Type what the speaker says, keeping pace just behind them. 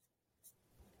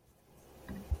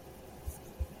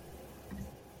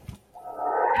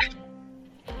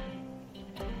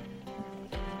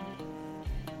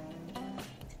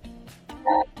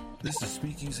This is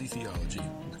Speakeasy Theology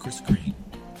with Chris Green.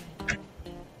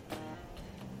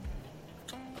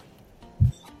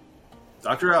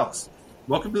 Dr. Alice,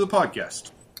 welcome to the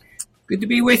podcast. Good to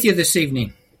be with you this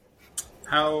evening.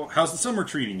 How's the summer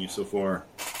treating you so far?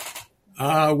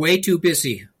 Way too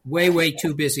busy. Way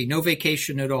too busy. No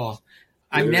vacation at all.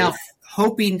 I'm now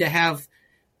hoping to have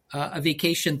a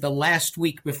vacation the last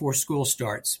week before school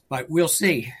starts, but we'll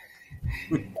see.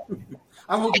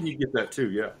 I'm hoping you get that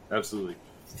too. Yeah, absolutely.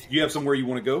 Do you have somewhere you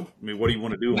want to go? I mean, what do you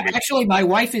want to do? Well, actually, my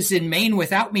wife is in Maine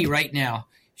without me right now.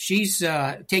 She's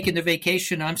taking the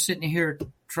vacation. I'm sitting here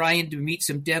trying to meet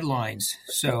some deadlines.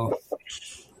 So,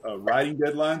 writing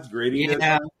deadlines, grading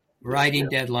deadlines? Writing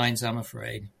deadlines, I'm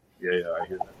afraid. Yeah, I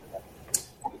hear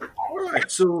that. All right.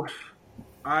 So,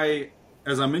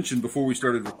 as I mentioned before we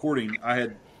started recording, I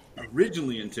had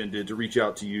originally intended to reach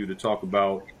out to you to talk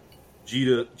about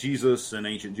Jesus and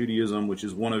ancient Judaism, which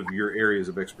is one of your areas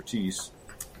of expertise.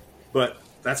 But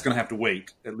that's going to have to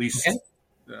wait, at least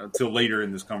until later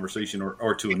in this conversation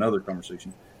or to another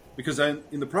conversation. Because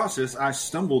in the process, I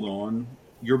stumbled on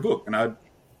your book, and I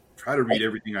try to read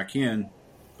everything I can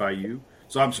by you.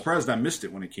 So I'm surprised I missed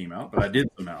it when it came out, but I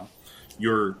did somehow.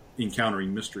 Your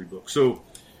Encountering Mystery book. So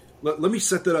let me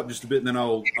set that up just a bit, and then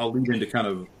I'll lead into kind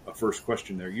of a first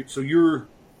question there.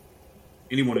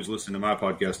 Anyone who's listening to my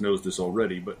podcast knows this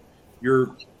already, but you're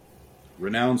a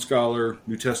renowned scholar,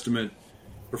 New Testament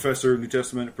professor, New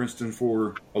Testament at Princeton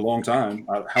for a long time.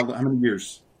 How many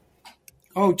years?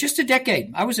 Oh, just a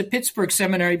decade. I was at Pittsburgh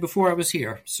Seminary before I was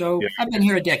here, so yeah. I've been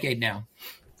here a decade now.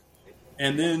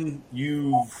 And then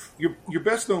you're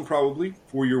best known probably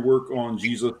for your work on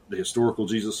Jesus, the historical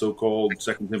Jesus, so-called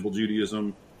Second Temple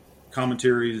Judaism,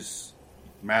 commentaries,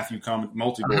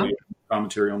 multi-volume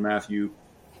commentary on Matthew.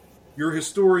 You're a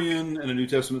historian and a New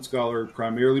Testament scholar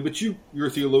primarily, but you're a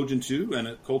theologian too and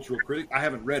a cultural critic. I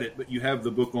haven't read it, but you have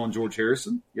the book on George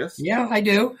Harrison, yes? Yeah, I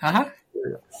do. Uh-huh.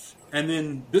 Yeah. And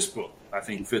then this book, I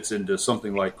think, fits into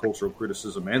something like cultural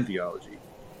criticism and theology,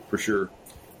 for sure.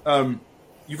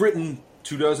 You've written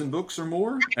 24 books or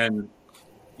more and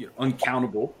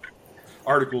uncountable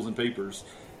articles and papers.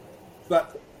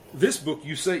 But this book,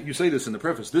 you say this in the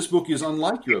preface, this book is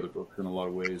unlike your other books in a lot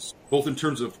of ways, both in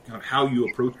terms of kind of how you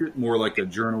approach it, more like a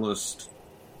journalist,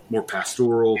 more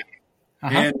pastoral,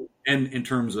 and in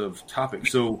terms of topic.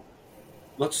 So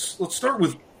let's start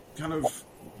with kind of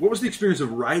what was the experience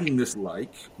of writing this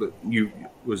like? But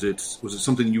was it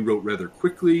something you wrote rather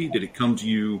quickly? Did it come to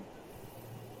you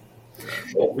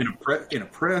in a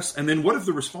press? And then what have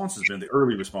the responses been? The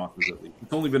early responses, at least.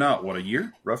 It's only been out a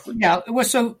year, roughly. Yeah. Well,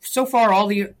 so far all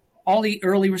the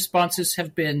early responses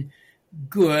have been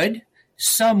good.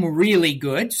 Some really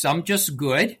good. Some just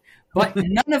good. But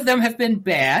none of them have been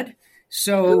bad.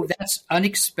 So that's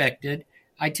unexpected.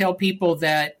 I tell people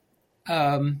that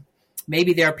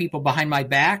maybe there are people behind my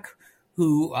back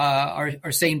who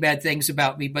are saying bad things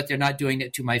about me, but they're not doing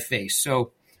it to my face.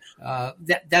 So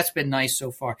that's been nice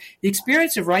so far. The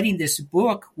experience of writing this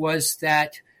book was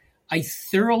that I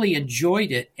thoroughly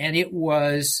enjoyed it, and it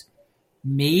was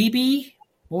maybe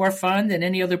more fun than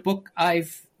any other book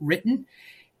I've written.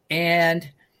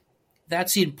 And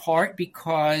that's in part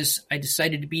because I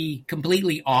decided to be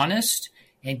completely honest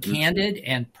and candid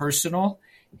and personal.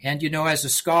 And, as a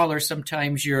scholar,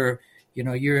 sometimes you're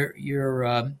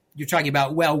talking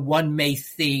about, well, one may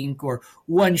think or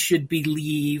one should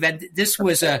believe. And this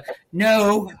was I'm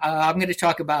going to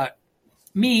talk about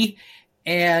me.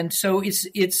 And so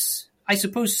it's I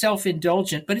suppose,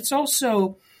 self-indulgent, but it's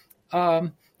also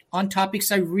on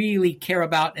topics I really care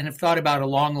about and have thought about a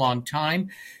long, long time.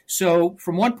 So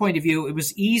from one point of view, it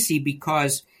was easy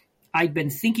because I'd been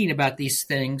thinking about these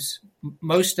things,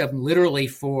 most of them literally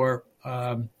for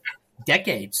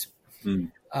decades.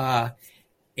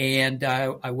 And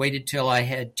I waited till I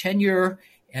had tenure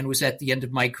and was at the end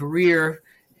of my career,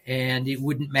 and it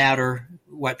wouldn't matter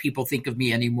what people think of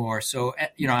me anymore. So,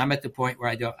 I'm at the point where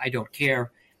I don't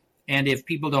care. And if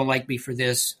people don't like me for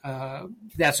this,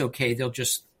 that's okay. They'll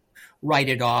just write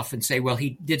it off and say, well,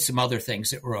 he did some other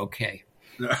things that were okay.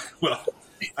 Well,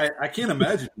 I can't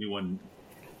imagine anyone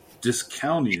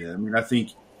discounting it. I mean, I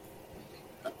think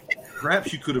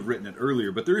perhaps you could have written it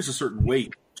earlier, but there is a certain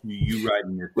weight to you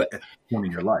writing it at the point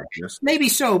in your life, yes? Maybe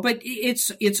so, but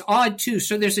it's odd too.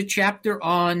 So there's a chapter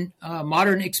on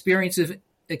modern experiences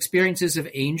of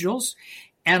angels,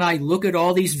 and I look at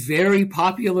all these very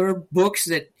popular books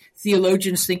that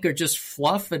theologians think are just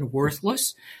fluff and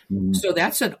worthless. Mm-hmm. So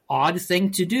that's an odd thing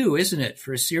to do, isn't it,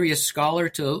 for a serious scholar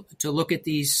to look at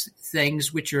these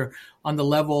things which are on the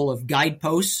level of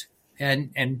guideposts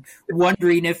and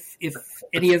wondering if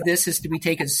any of this is to be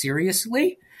taken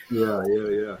seriously.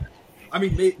 Yeah. I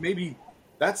mean, maybe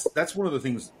that's one of the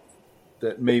things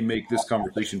that may make this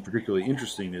conversation particularly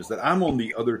interesting is that I'm on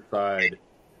the other side.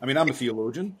 I mean, I'm a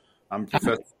theologian, I'm a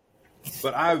professor,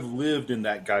 but I've lived in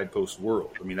that guidepost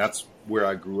world. I mean, that's where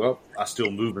I grew up. I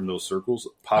still move in those circles,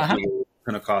 popular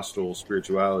Pentecostal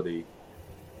spirituality.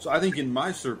 So I think in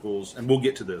my circles, and we'll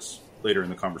get to this later in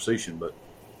the conversation, but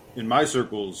in my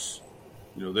circles,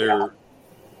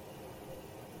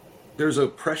 there's a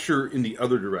pressure in the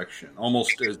other direction,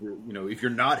 almost as if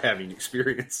you're not having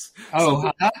experience,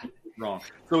 something is wrong.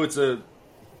 So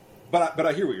but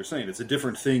I hear what you're saying. It's a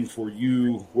different thing for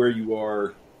you, where you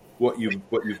are, what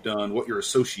you've done, what you're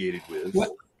associated with.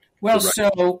 First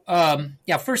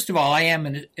of all, I am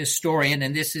an historian,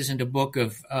 and this isn't a book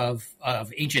of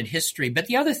ancient history. But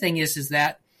the other thing is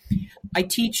that I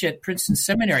teach at Princeton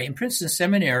Seminary, and Princeton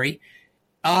Seminary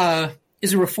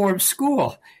is a Reformed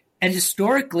school. And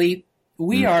historically,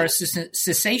 we are a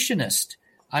cessationist.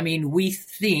 I mean, we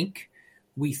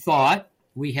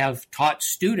have taught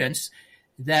students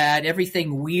that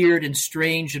everything weird and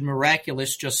strange and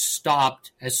miraculous just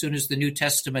stopped as soon as the New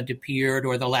Testament appeared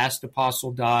or the last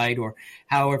apostle died or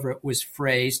however it was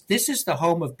phrased. This is the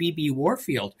home of B.B.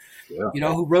 Warfield,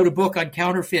 who wrote a book on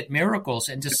counterfeit miracles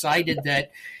and decided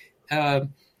that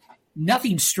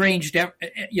nothing strange,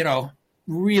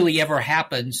 really ever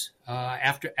happens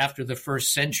after the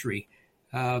first century.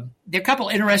 There are a couple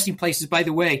interesting places, by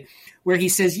the way, where he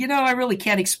says, I really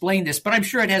can't explain this, but I'm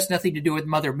sure it has nothing to do with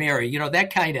Mother Mary,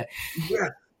 that kind of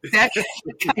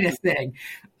thing.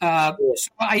 So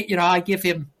I give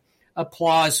him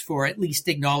applause for at least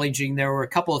acknowledging there were a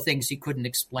couple of things he couldn't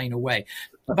explain away.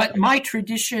 But my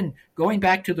tradition, going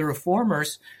back to the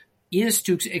Reformers, is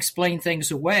to explain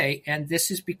things away, and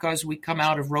this is because we come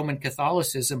out of Roman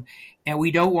Catholicism, and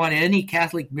we don't want any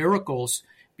Catholic miracles,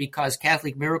 because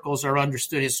Catholic miracles are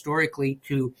understood historically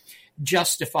to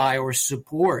justify or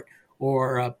support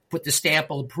or put the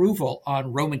stamp of approval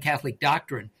on Roman Catholic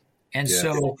doctrine. And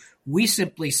so we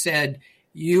simply said,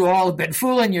 you all have been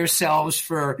fooling yourselves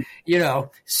for,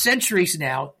 centuries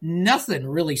now. Nothing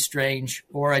really strange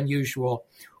or unusual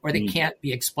or that can't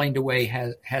be explained away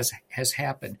has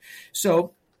happened.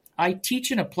 So I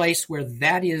teach in a place where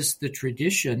that is the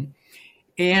tradition.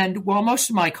 And while most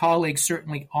of my colleagues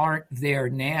certainly aren't there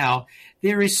now,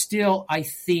 there is still, I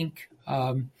think,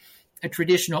 a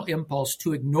traditional impulse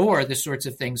to ignore the sorts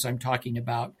of things I'm talking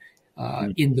about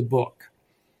in the book.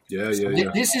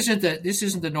 This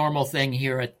isn't the normal thing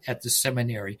here at the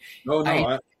seminary.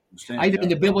 I understand. Either in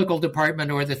the biblical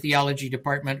department or the theology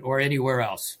department or anywhere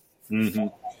else. Mm-hmm.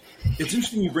 It's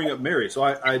interesting you bring up Mary. So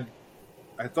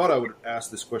I thought I would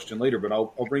ask this question later, but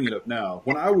I'll bring it up now.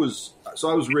 I was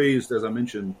raised, as I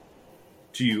mentioned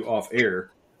to you off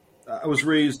air, I was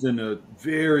raised in a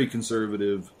very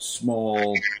conservative,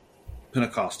 small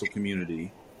Pentecostal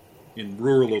community in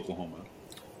rural Oklahoma.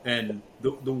 And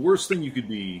the worst thing you could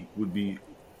be would be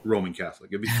Roman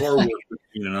Catholic. It'd be far worse than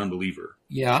being an unbeliever.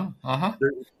 Yeah. Uh-huh.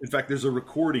 In fact, there's a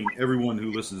recording. Everyone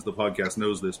who listens to the podcast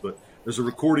knows this, but there's a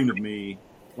recording of me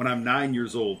when I'm 9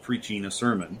 years old preaching a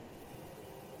sermon.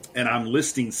 And I'm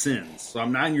listing sins. So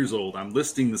I'm 9 years old. I'm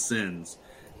listing the sins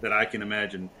that I can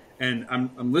imagine. And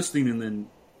I'm listing them then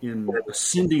in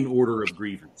ascending order of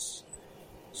grievance.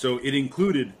 So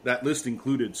that list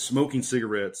included smoking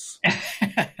cigarettes,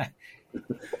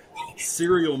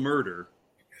 serial murder,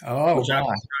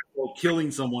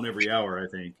 killing someone every hour, I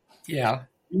think. Yeah.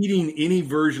 Reading any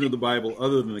version of the Bible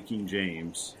other than the King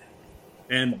James.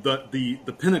 And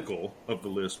the pinnacle of the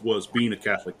list was being a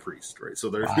Catholic priest, right? So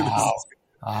there's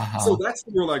So that's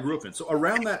the world I grew up in. So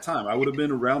around that time, I would have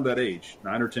been around that age,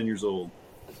 9 or 10 years old.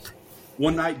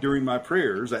 One night during my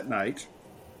prayers at night,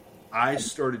 I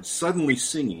started suddenly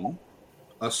singing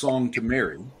a song to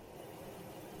Mary,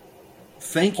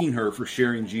 thanking her for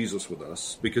sharing Jesus with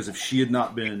us, because if she had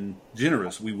not been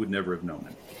generous, we would never have known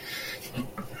him.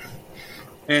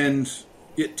 And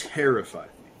it terrified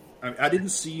me. I didn't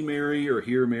see Mary or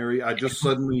hear Mary. I just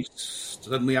suddenly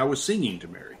I was singing to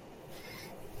Mary.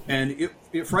 And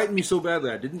it frightened me so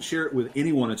badly, I didn't share it with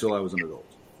anyone until I was an adult.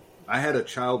 I had a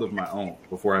child of my own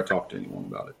before I talked to anyone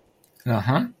about it.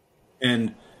 Uh-huh.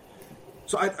 And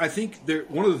so I think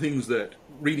one of the things that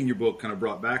reading your book kind of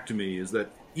brought back to me is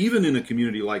that even in a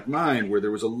community like mine, where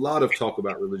there was a lot of talk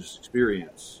about religious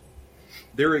experience,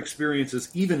 there are experiences,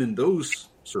 even in those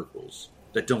circles,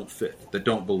 that don't fit, that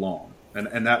don't belong.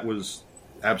 And that was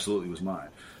absolutely was mine.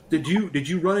 Did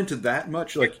you run into that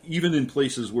much? Like even in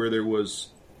places where there was,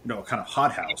 a kind of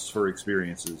hothouse for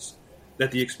experiences,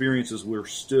 that the experiences were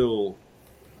still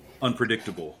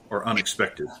unpredictable or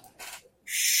unexpected?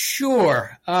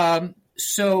 Sure.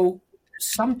 So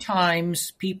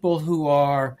sometimes people who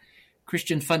are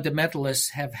Christian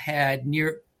fundamentalists have had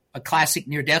a classic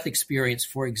near-death experience,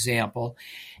 for example,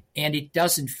 and it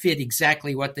doesn't fit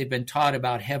exactly what they've been taught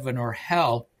about heaven or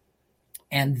hell,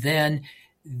 and then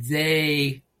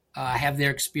they have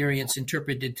their experience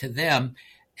interpreted to them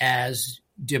as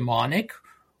demonic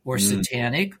or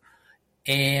satanic,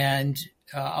 and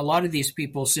a lot of these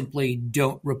people simply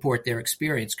don't report their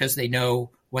experience because they know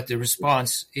what the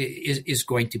response is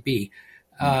going to be.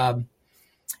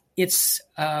 It's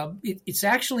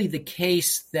actually the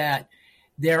case that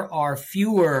there are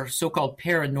fewer so-called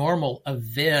paranormal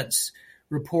events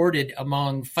reported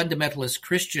among fundamentalist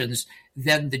Christians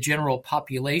than the general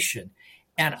population.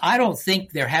 And I don't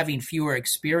think they're having fewer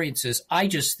experiences. I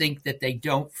just think that they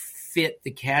don't fit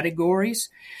the categories.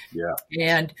 Yeah.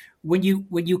 And when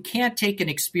you can't take an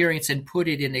experience and put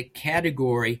it in a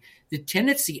category, the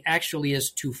tendency actually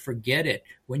is to forget it.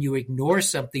 When you ignore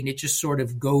something, it just sort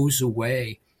of goes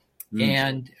away.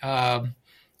 And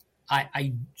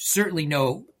I certainly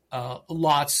know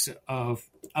lots of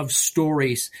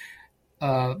stories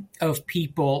of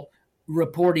people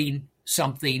reporting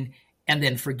something and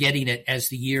then forgetting it as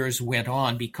the years went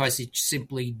on because it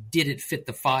simply didn't fit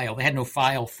the file. They had no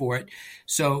file for it,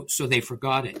 so they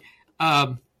forgot it.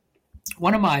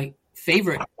 One of my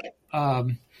favorite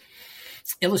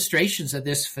illustrations of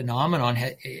this phenomenon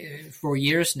for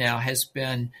years now has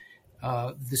been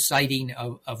the sighting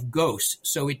of ghosts.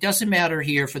 So it doesn't matter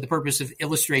here for the purpose of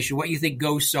illustration what you think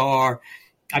ghosts are.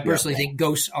 I personally think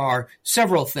ghosts are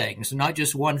several things, not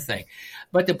just one thing.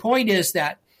 But the point is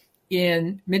that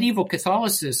in medieval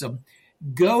Catholicism,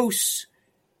 ghosts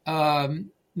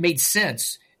made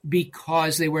sense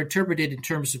because they were interpreted in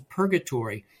terms of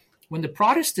purgatory. When the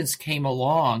Protestants came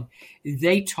along,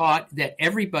 they taught that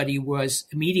everybody was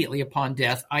immediately upon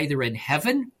death either in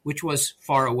heaven, which was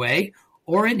far away,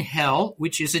 or in hell,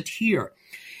 which isn't here.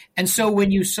 And so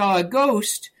when you saw a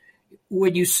ghost,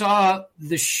 when you saw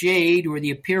the shade or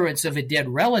the appearance of a dead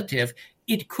relative,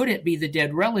 it couldn't be the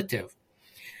dead relative.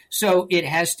 So it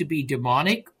has to be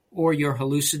demonic, or you're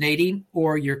hallucinating,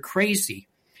 or you're crazy.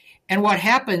 And what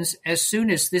happens as soon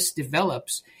as this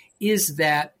develops is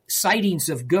that sightings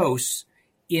of ghosts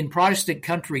in Protestant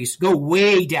countries go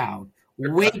way down.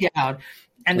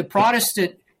 And the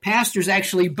Protestant pastors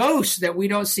actually boast that we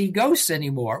don't see ghosts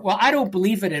anymore. Well, I don't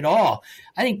believe it at all.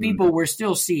 I think people were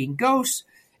still seeing ghosts.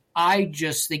 I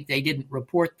just think they didn't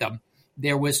report them.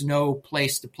 There was no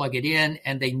place to plug it in,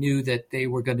 and they knew that they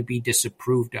were going to be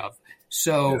disapproved of.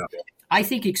 So I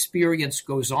think experience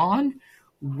goes on,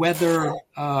 whether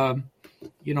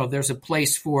there's a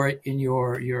place for it in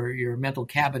your mental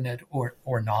cabinet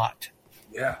or not.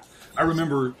 Yeah. I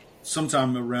remember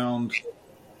sometime around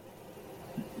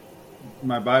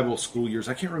my Bible school years,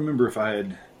 I can't remember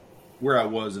where I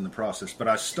was in the process, but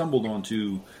I stumbled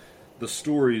onto the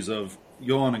stories of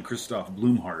Johann and Christoph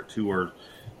Blumhardt, who are,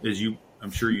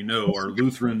 I'm sure you know, are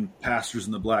Lutheran pastors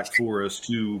in the Black Forest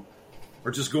who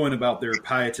are just going about their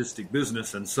pietistic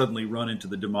business and suddenly run into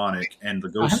the demonic and the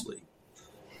ghostly.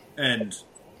 And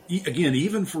again,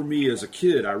 even for me as a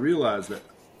kid, I realized that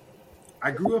I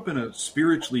grew up in a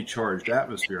spiritually charged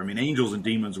atmosphere. I mean, angels and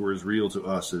demons were as real to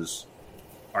us as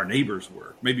our neighbors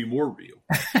were, maybe more real.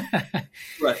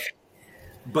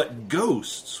 But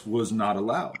ghosts was not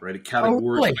allowed, right? A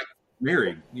categorical,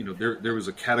 married, there was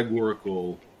a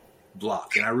categorical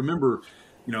block. And I remember,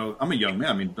 I'm a young man,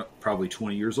 I mean, probably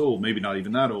 20 years old, maybe not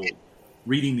even that old,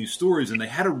 reading these stories, and they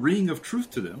had a ring of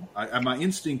truth to them. My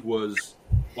instinct was,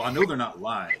 well, I know they're not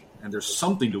lying, and there's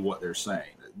something to what they're saying.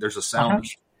 There's a sound,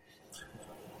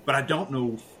 but I don't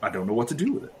know what to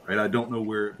do with it, right? I don't know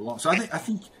where it belongs. So I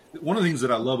think one of the things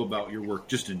that I love about your work,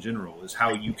 just in general, is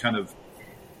how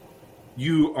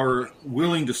you are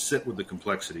willing to sit with the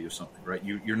complexity of something, right?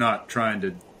 You're not trying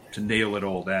to nail it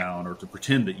all down or to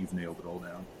pretend that you've nailed it all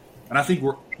down. And I think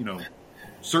we're,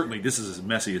 certainly this is as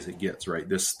messy as it gets, right?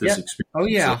 This experience. Oh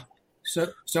yeah.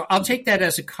 So I'll take that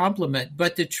as a compliment.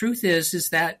 But the truth is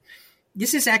that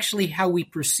this is actually how we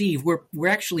perceive. We're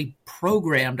actually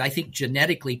programmed, I think,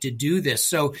 genetically to do this.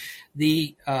 So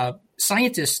the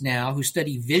scientists now who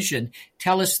study vision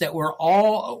tell us that we're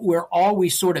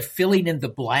always sort of filling in the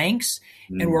blanks,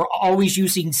 and we're always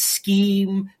using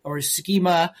schema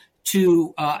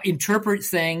to interpret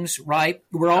things, right?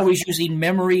 We're always using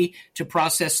memory to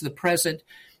process the present.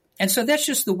 And so that's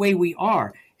just the way we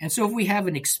are. And so if we have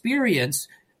an experience,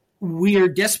 we're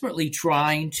desperately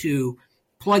trying to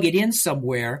plug it in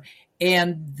somewhere.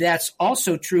 And that's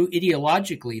also true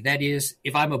ideologically. That is,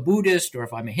 if I'm a Buddhist or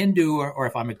if I'm a Hindu or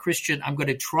if I'm a Christian, I'm going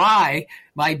to try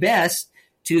my best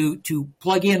to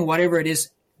plug in whatever it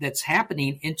is that's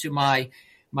happening into my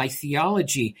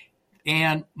theology.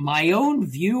 And my own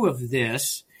view of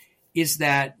this is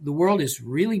that the world is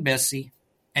really messy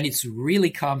and it's really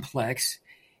complex,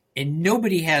 and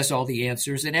nobody has all the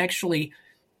answers. And actually,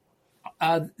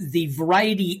 the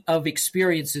variety of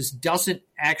experiences doesn't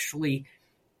actually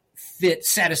fit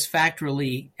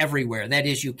satisfactorily everywhere. That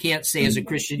is, you can't say as a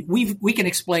Christian, we can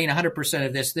explain 100%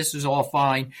 of this. This is all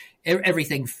fine.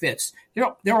 Everything fits.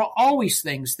 There are always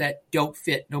things that don't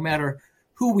fit, no matter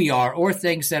who we are, or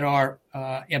things that are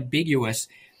ambiguous.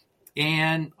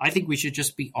 And I think we should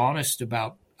just be honest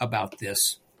about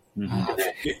this.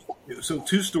 So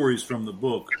 2 stories from the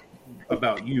book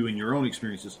about you and your own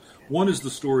experiences. One is the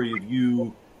story of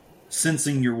you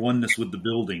sensing your oneness with the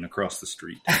building across the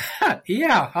street.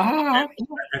 Yeah.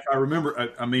 If I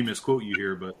remember, I may misquote you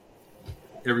here, but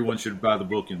everyone should buy the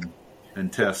book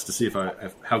and test to see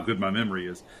how good my memory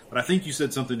is. But I think you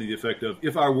said something to the effect of,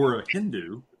 if I were a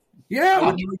Hindu, I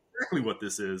would know exactly what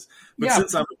this is. But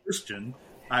since I'm a Christian,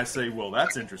 I say, well,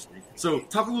 that's interesting. So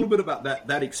talk a little bit about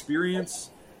that experience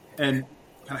and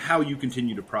kind of how you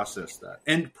continue to process that.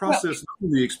 And process not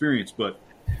only the experience, but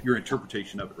your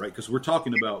interpretation of it, right? Because we're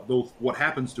talking about both what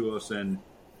happens to us and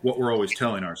what we're always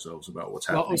telling ourselves about what's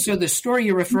happening. Well, so the story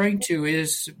you're referring to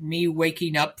is me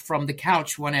waking up from the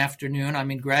couch one afternoon.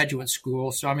 I'm in graduate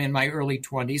school, so I'm in my early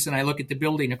 20s, and I look at the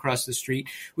building across the street,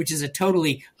 which is a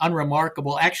totally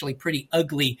unremarkable, actually pretty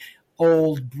ugly,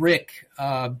 old brick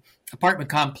apartment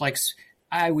complex,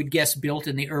 I would guess built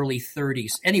in the early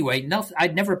 30s. Anyway,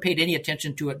 I'd never paid any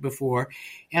attention to it before,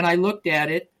 and I looked at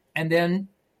it, and then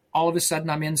all of a sudden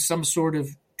I'm in some sort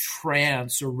of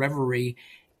trance or reverie,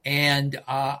 and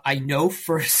I know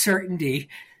for certainty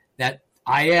that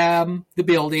I am the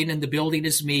building and the building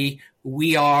is me.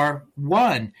 We are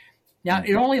one. Now,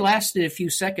 it only lasted a few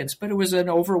seconds, but it was an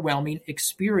overwhelming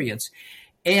experience.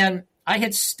 And I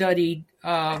had studied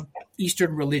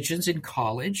Eastern religions in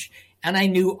college, and I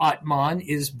knew Atman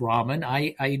is Brahman.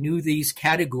 I knew these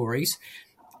categories.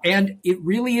 And it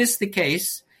really is the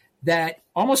case that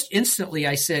almost instantly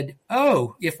I said,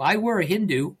 oh, if I were a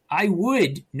Hindu, I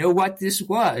would know what this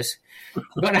was,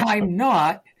 but I'm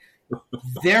not.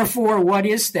 Therefore, what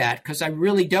is that? Because I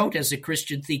really don't, as a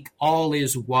Christian, think all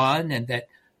is one and that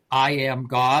I am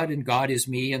God and God is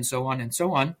me and so on and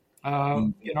so on.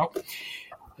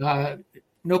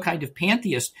 No kind of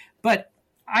pantheist. But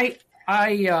I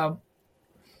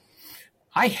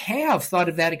have thought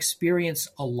of that experience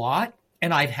a lot,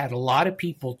 and I've had a lot of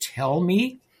people tell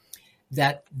me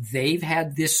that they've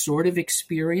had this sort of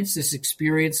experience, this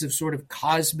experience of sort of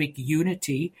cosmic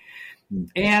unity.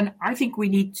 And I think we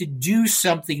need to do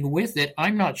something with it.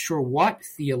 I'm not sure what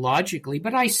theologically,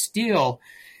 but I still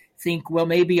think, well,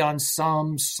 maybe on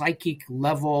some psychic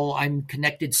level, I'm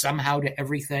connected somehow to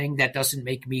everything. That doesn't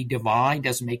make me divine,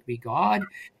 doesn't make me God,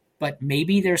 but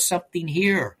maybe there's something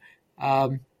here.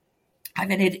 I've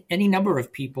had any number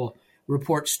of people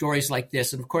report stories like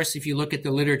this. And of course, if you look at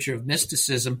the literature of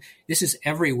mysticism, this is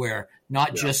everywhere,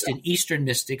 not just in Eastern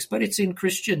mystics, but it's in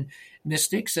Christian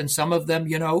mystics. And some of them,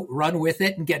 run with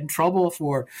it and get in trouble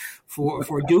for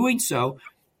doing so.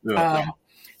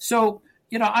 So,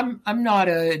 I'm not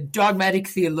a dogmatic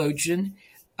theologian,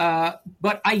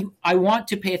 but I want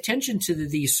to pay attention to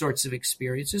these sorts of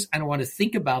experiences, and I want to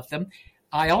think about them.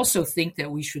 I also think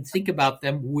that we should think about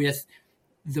them with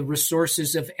the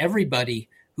resources of everybody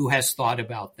who has thought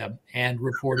about them and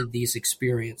reported these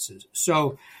experiences.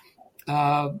 So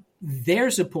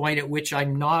there's a point at which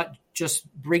I'm not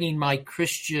just bringing my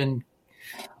Christian,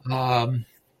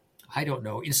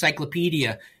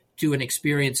 encyclopedia to an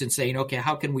experience and saying, okay,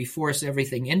 how can we force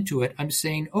everything into it? I'm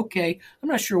saying, okay, I'm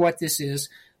not sure what this is.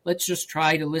 Let's just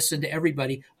try to listen to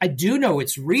everybody. I do know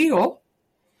it's real.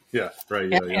 Yeah,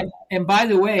 right. And by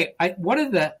the way, I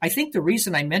think the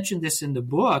reason I mentioned this in the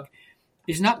book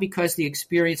is not because the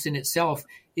experience in itself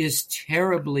is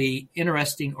terribly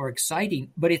interesting or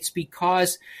exciting, but it's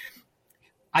because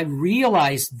I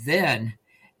realized then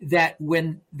that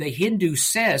when the Hindu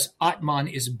says Atman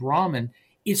is Brahman,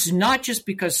 it's not just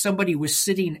because somebody was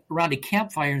sitting around a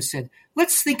campfire and said,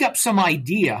 let's think up some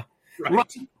idea.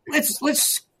 Right.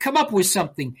 Let's come up with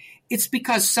something. It's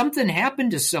because something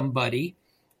happened to somebody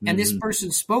and this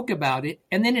person spoke about it,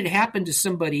 and then it happened to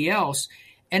somebody else,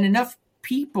 and enough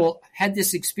people had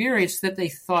this experience that they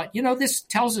thought, this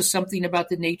tells us something about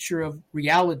the nature of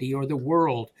reality or the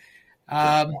world.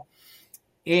 And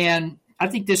I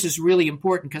think this is really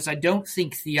important because I don't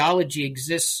think theology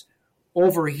exists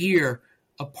over here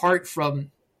apart from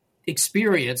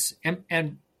experience.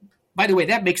 And by the way,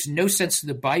 that makes no sense to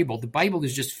the Bible. The Bible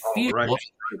is just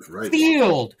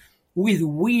filled with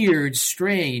weird,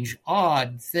 strange,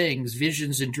 odd things,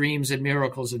 visions and dreams and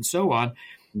miracles and so on.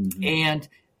 And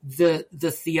the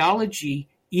theology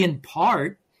in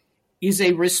part is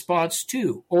a response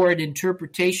to or an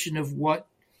interpretation of what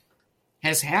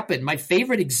has happened. My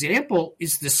favorite example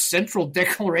is the central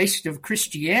declaration of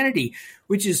Christianity,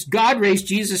 which is God raised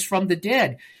Jesus from the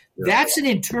dead. Yeah. That's an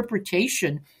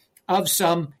interpretation of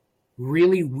some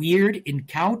really weird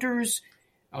encounters,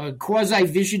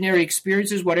 quasi-visionary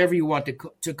experiences, whatever you want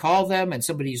to call them, and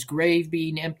somebody's grave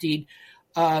being emptied.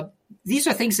 These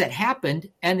are things that happened,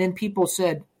 and then people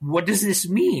said, what does this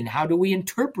mean? How do we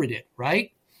interpret it,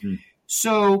 right? Mm.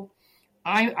 So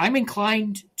I'm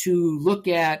inclined to look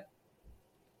at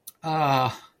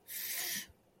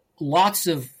lots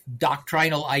of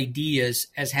doctrinal ideas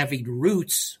as having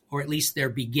roots, or at least their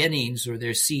beginnings or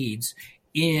their seeds,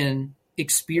 in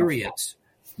experience.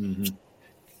 Mm-hmm.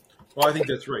 Well, I think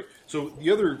that's right. So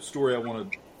the other story I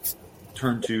want to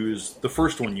turn to is the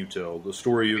first one you tell, the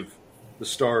story of the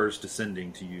stars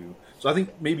descending to you. So I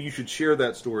think maybe you should share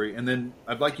that story, and then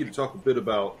I'd like you to talk a bit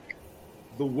about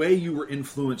the way you were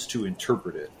influenced to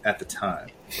interpret it at the time.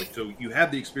 Like, so you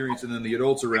had the experience, and then the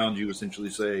adults around you essentially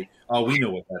say, "Oh, we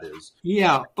know what that is."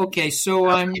 Yeah. Okay. So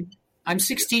I'm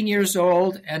 16 years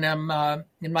old, and I'm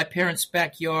in my parents'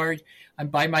 backyard. I'm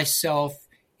by myself.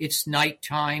 It's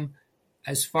nighttime.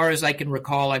 As far as I can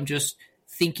recall, I'm just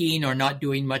thinking or not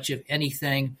doing much of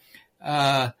anything.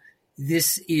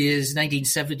 This is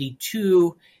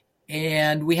 1972.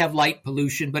 And we have light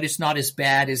pollution, but it's not as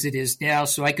bad as it is now,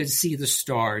 so I could see the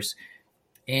stars.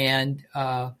 And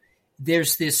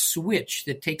there's this switch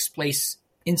that takes place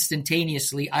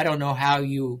instantaneously. I don't know how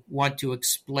you want to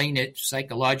explain it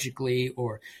psychologically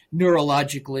or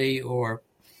neurologically or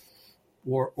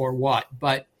what,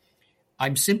 but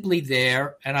I'm simply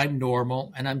there, and I'm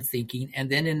normal, and I'm thinking, and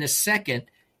then in a second,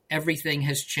 everything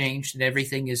has changed and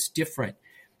everything is different.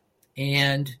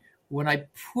 And when I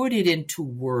put it into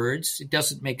words, it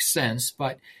doesn't make sense,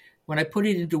 but when I put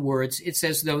it into words, it's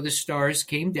as though the stars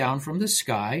came down from the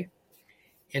sky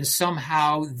and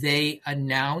somehow they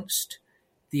announced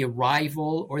the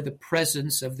arrival or the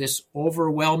presence of this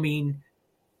overwhelming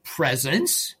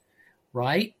presence,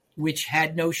 right? Which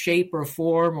had no shape or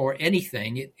form or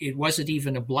anything. It wasn't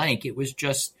even a blank. It was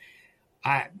just,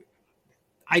 I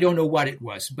don't know what it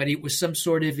was, but it was some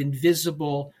sort of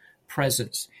invisible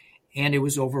presence. And it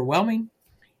was overwhelming,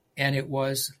 and it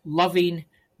was loving,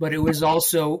 but it was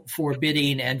also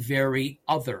forbidding and very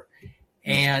other.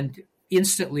 And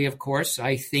instantly, of course,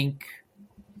 I think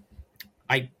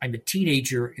I'm a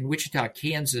teenager in Wichita,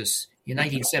 Kansas in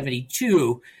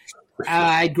 1972.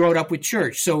 I'd grown up with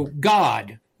church. So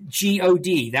God,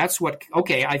 G-O-D, that's what,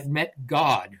 okay, I've met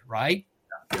God, right?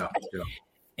 Yeah.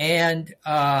 And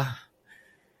I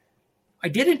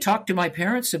didn't talk to my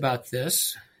parents about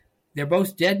this. They're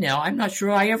both dead now. I'm not sure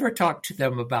I ever talked to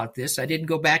them about this. I didn't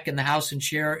go back in the house and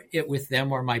share it with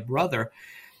them or my brother.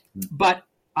 But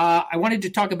I wanted to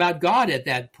talk about God at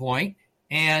that point,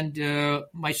 and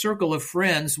my circle of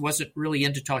friends wasn't really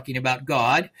into talking about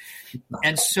God.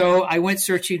 And so I went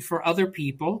searching for other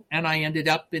people, and I ended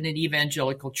up in an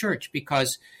evangelical church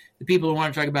because the people who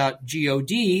wanted to talk about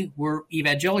God were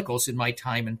evangelicals in my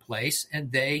time and place,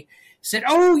 and they said,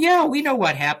 "Oh, yeah, we know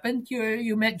what happened.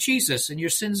 You met Jesus, and your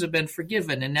sins have been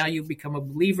forgiven, and now you've become a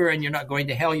believer, and you're not going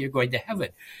to hell, you're going to heaven."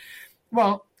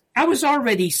 Well, I was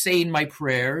already saying my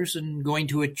prayers and going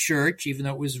to a church, even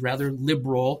though it was rather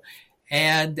liberal,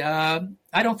 and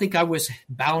I don't think I was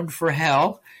bound for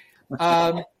hell.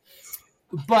 But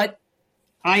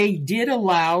I did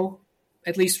allow,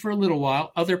 at least for a little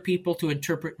while, other people to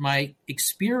interpret my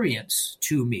experience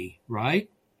to me, right?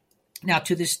 Now,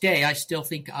 to this day, I still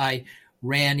think I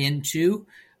ran into,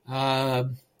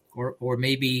 or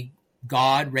maybe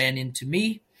God ran into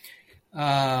me,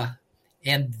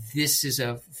 and this is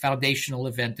a foundational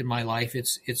event in my life.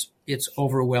 It's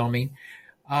overwhelming.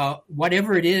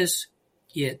 Whatever it is,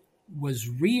 it was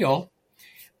real,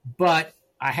 but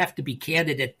I have to be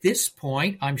candid at this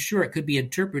point. I'm sure it could be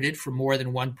interpreted from more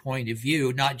than one point of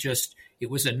view, not just it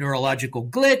was a neurological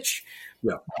glitch,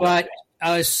 but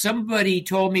somebody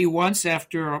told me once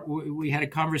after we had a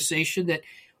conversation that,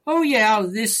 oh yeah,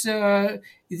 this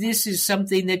is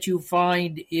something that you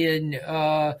find in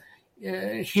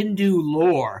Hindu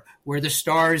lore, where the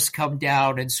stars come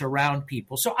down and surround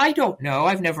people. So I don't know.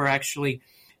 I've never actually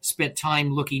spent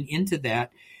time looking into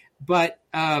that, but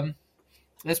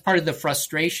that's part of the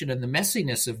frustration and the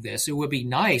messiness of this. It would be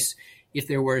nice if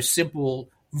there were a simple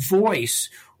voice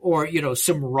or,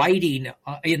 some writing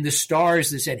in the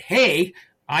stars that said, "Hey,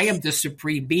 I am the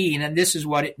supreme being, and this is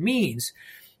what it means."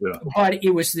 Yeah. But it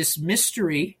was this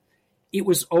mystery. It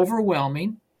was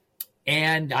overwhelming,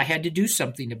 and I had to do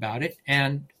something about it.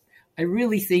 And I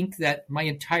really think that my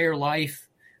entire life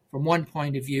from one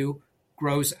point of view,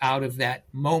 grows out of that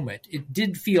moment. It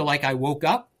did feel like I woke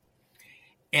up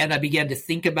and I began to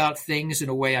think about things in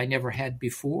a way I never had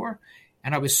before.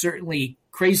 And I was certainly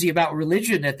crazy about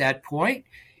religion at that point.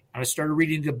 And I started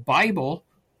reading the Bible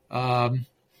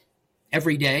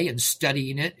every day and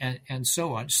studying it and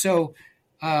so on. So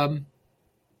in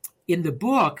the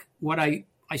book, what I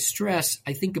stress,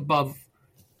 I think above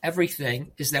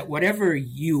everything, is that whatever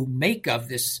you make of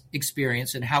this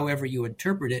experience and however you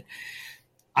interpret it,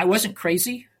 I wasn't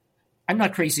crazy. I'm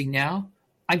not crazy now.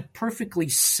 I'm perfectly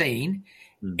sane.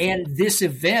 Mm-hmm. And this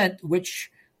event,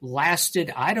 which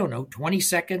lasted, 20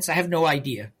 seconds, I have no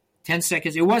idea, 10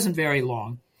 seconds, it wasn't very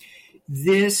long.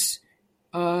 This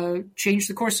changed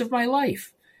the course of my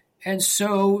life. And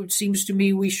so it seems to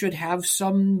me we should have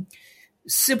some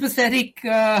sympathetic,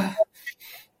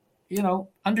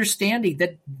 understanding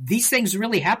that these things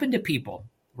really happen to people,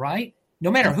 right?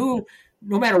 No matter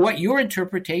what your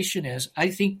interpretation is, I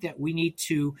think that we need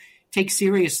to take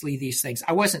seriously these things.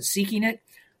 I wasn't seeking it.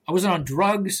 I wasn't on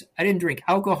drugs. I didn't drink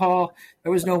alcohol.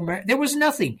 There was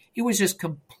nothing. It was just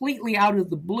completely out of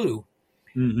the blue.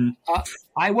 Mm-hmm.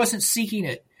 I wasn't seeking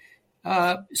it.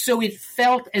 So it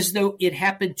felt as though it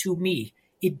happened to me.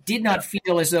 It did not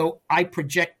feel as though I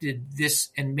projected this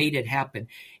and made it happen.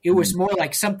 It was more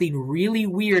like something really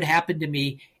weird happened to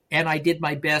me, and I did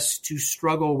my best to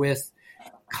struggle with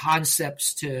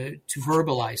concepts to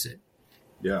verbalize it.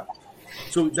 Yeah.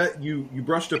 So that you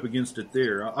brushed up against it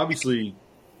there. Obviously,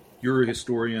 you're a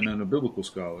historian and a biblical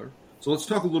scholar. So let's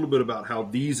talk a little bit about how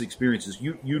these experiences,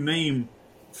 you name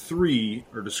 3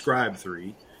 or describe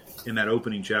 3 in that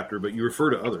opening chapter, but you refer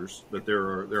to others, that there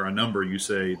are a number, you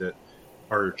say, that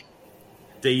are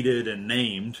dated and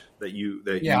named that you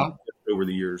over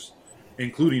the years,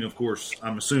 including, of course,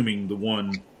 I'm assuming the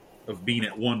one of being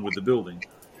at one with the building.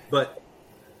 But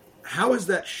how has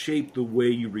that shaped the way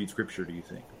you read Scripture, do you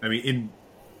think? I mean, in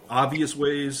obvious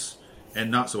ways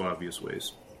and not so obvious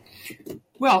ways.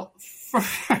 Well,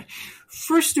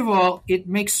 first of all, it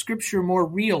makes Scripture more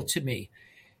real to me.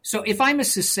 So if I'm a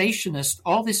cessationist,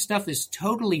 all this stuff is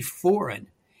totally foreign.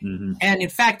 Mm-hmm. And in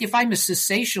fact, if I'm a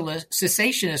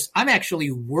cessationist, I'm actually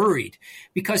worried,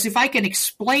 because if I can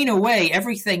explain away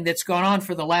everything that's gone on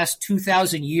for the last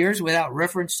 2,000 years without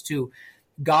reference to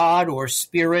God or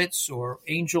spirits or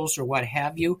angels or what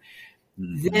have you,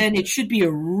 then it should be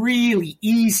a really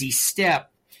easy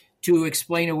step to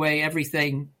explain away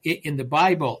everything in the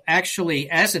Bible. Actually,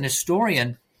 as an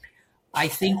historian, I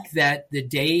think that the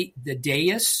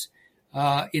deists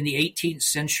in the 18th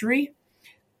century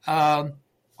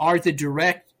are the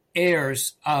direct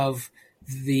heirs of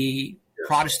the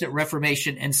Protestant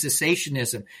Reformation and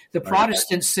cessationism. The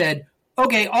Protestants said,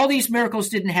 okay, all these miracles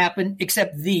didn't happen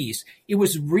except these. It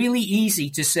was really easy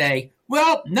to say,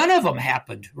 well, none of them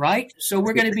happened, right? So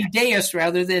we're going to be deists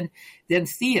rather than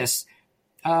theists.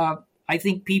 I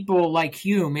think people like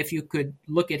Hume, if you could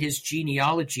look at his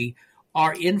genealogy,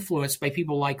 are influenced by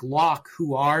people like Locke,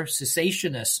 who are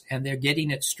cessationists, and they're getting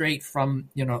it straight from,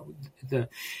 the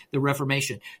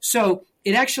Reformation. So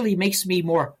it actually makes me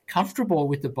more comfortable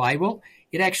with the Bible.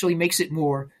 It actually makes it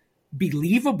more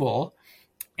believable,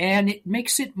 and it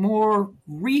makes it more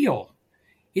real.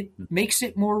 It makes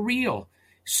it more real.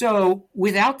 So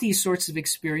without these sorts of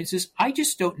experiences, I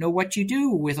just don't know what you do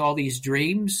with all these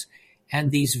dreams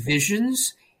and these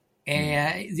visions,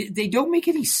 and they don't make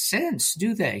any sense,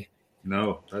 do they?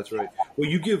 No, that's right. Well,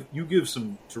 you give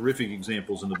some terrific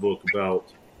examples in the book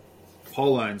about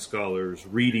Pauline scholars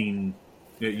reading.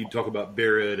 You talk about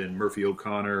Barrett and Murphy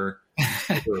O'Connor.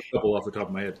 A couple off the top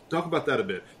of my head. Talk about that a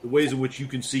bit. The ways in which you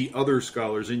can see other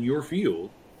scholars in your field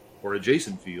or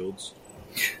adjacent fields,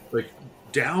 like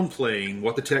downplaying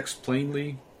what the text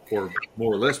plainly or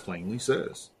more or less plainly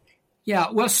says. Yeah,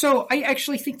 well, so I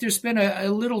actually think there's been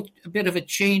a bit of a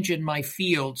change in my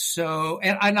field. So,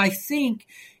 and I think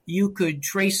you could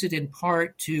trace it in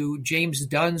part to James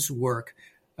Dunn's work,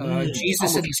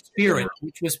 Jesus and the Spirit,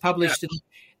 which was published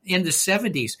in the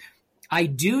 70s. I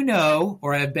do know,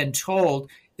 or I've been told,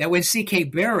 that when C.K.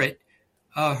 Barrett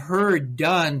heard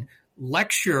Dunn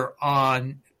lecture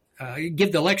on,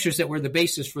 give the lectures that were the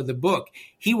basis for the book,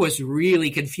 he was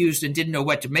really confused and didn't know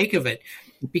what to make of it,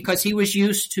 because he was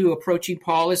used to approaching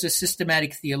Paul as a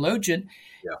systematic theologian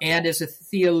and as a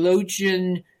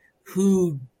theologian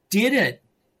who didn't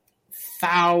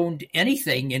found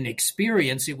anything in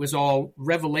experience. It was all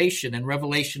revelation, and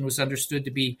revelation was understood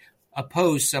to be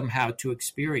opposed somehow to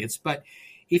experience. But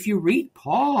if you read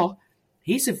Paul,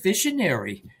 he's a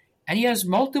visionary, and he has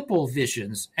multiple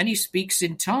visions, and he speaks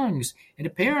in tongues, and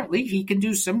apparently he can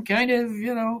do some kind of,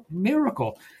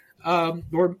 miracle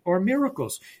or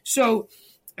miracles. So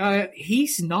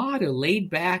he's not a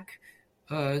laid-back,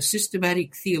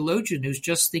 systematic theologian who's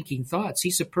just thinking thoughts.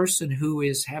 He's a person who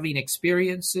is having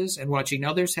experiences and watching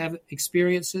others have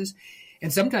experiences.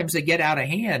 And sometimes they get out of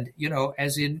hand,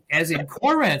 as in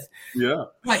Corinth. Yeah.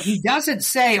 But he doesn't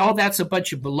say, oh, that's a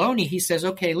bunch of baloney. He says,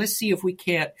 okay, let's see if we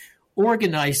can't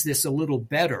organize this a little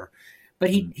better.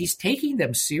 But he's taking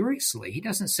them seriously. He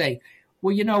doesn't say,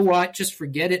 well, you know what, just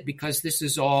forget it because this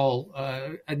is all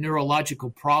a neurological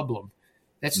problem.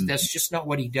 That's just not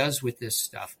what he does with this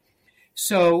stuff.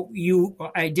 So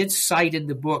I did cite in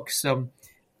the book some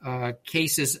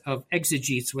cases of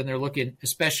exegetes when they're looking,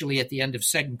 especially at the end of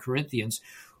 2 Corinthians,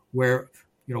 where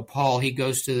Paul, he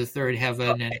goes to the third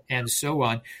heaven and so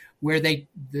on, where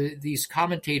these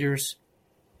commentators,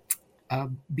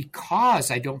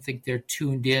 because I don't think they're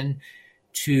tuned in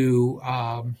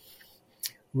to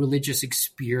religious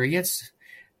experience.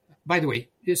 By the way,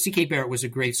 C.K. Barrett was a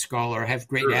great scholar. I have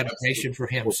great admiration for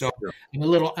him, so I'm a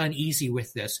little uneasy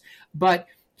with this. But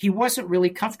he wasn't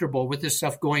really comfortable with this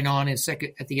stuff going on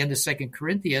at the end of 2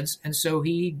 Corinthians, and so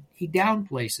he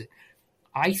downplays it.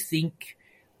 I think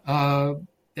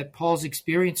that Paul's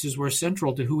experiences were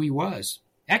central to who he was.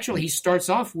 Actually, he starts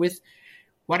off with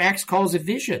what Acts calls a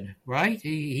vision, right?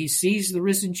 He sees the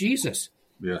risen Jesus.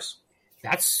 Yes.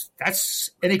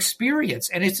 That's an experience,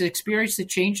 and it's an experience that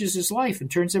changes his life and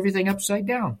turns everything upside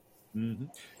down. Mm-hmm.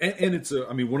 And it's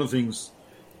one of the things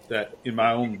that in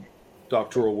my own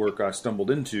doctoral work I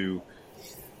stumbled into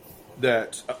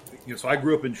that, so I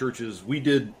grew up in churches. We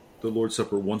did the Lord's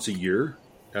Supper once a year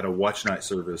at a watch night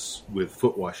service with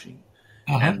foot washing.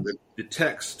 And the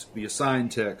text, the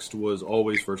assigned text was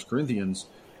always 1 Corinthians,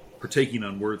 partaking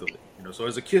unworthily. So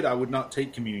as a kid, I would not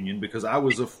take communion because I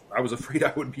was afraid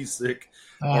I would be sick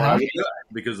or I would die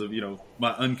because of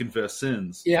my unconfessed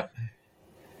sins. Yep.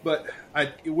 But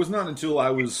it was not until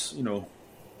I was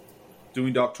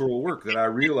doing doctoral work that I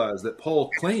realized that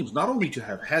Paul claims not only to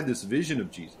have had this vision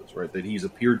of Jesus, right, that he's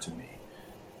appeared to me,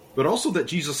 but also that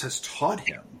Jesus has taught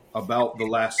him about the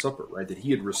Last Supper, right, that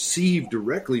he had received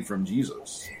directly from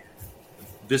Jesus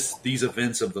these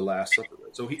events of the Last Supper.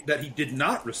 So that he did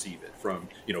not receive it from,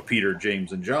 Peter,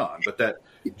 James, and John, but that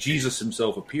Jesus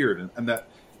himself appeared. And that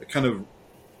kind of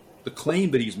the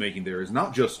claim that he's making there is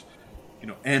not just,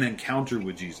 an encounter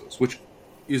with Jesus, which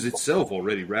is itself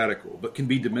already radical, but can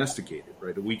be domesticated,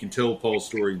 right? We can tell Paul's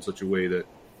story in such a way that,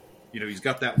 he's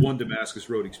got that one Damascus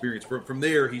Road experience. From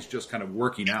there, he's just kind of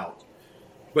working out.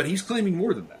 But he's claiming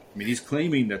more than that. He's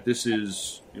claiming that this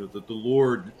is, that the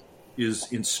Lord is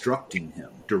instructing him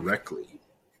directly.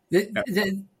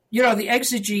 The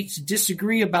exegetes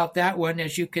disagree about that one,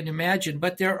 as you can imagine,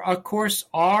 but there, of course,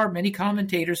 are many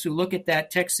commentators who look at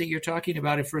that text that you're talking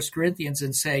about in 1 Corinthians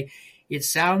and say, it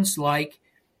sounds like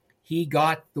he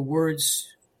got the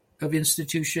words of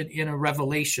institution in a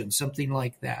revelation, something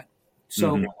like that.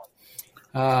 So,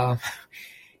 that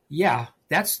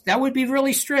would be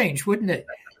really strange, wouldn't it?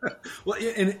 Well,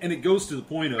 and it goes to the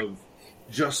point of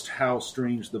just how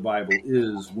strange the Bible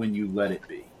is when you let it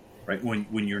be. Right,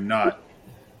 when you're not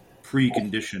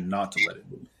preconditioned not to let it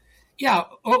be. Yeah,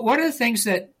 one of the things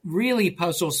that really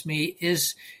puzzles me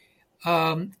is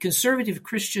conservative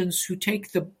Christians who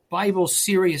take the Bible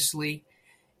seriously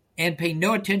and pay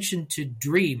no attention to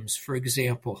dreams, for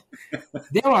example.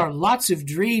 There are lots of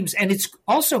dreams, and it's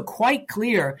also quite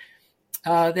clear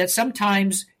that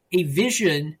sometimes a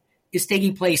vision is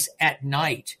taking place at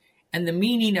night, and the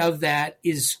meaning of that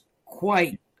is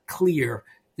quite clear.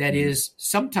 That is,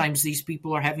 sometimes these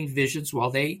people are having visions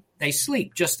while they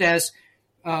sleep, just as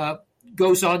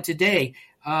goes on today.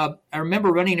 I remember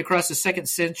running across a late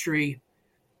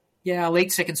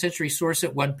second century source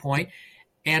at one point,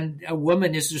 and a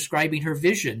woman is describing her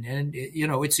vision, and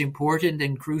it's important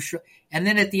and crucial. And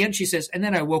then at the end she says, and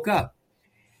then I woke up.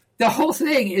 The whole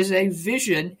thing is a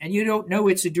vision, and you don't know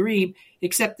it's a dream,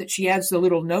 except that she adds the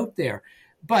little note there.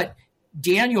 But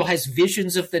Daniel has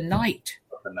visions of the night.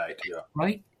 The night, yeah.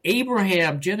 Right?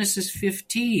 Abraham, Genesis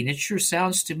 15. It sure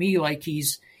sounds to me like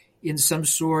he's in some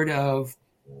sort of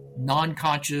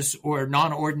non-conscious or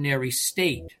non-ordinary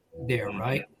state there,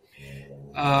 right?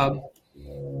 And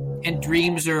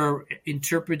dreams are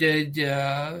interpreted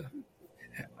and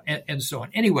so on.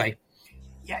 Anyway,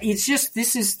 yeah, it's just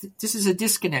this is a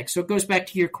disconnect. So it goes back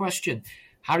to your question: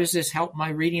 how does this help my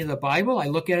reading of the Bible? I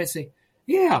look at it and say,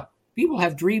 yeah, people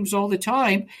have dreams all the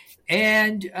time.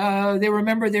 And they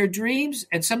remember their dreams,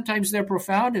 and sometimes they're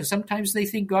profound, and sometimes they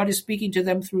think God is speaking to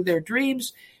them through their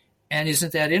dreams. And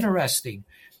isn't that interesting?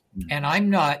 And I'm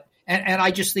not, and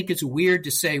I just think it's weird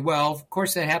to say, well, of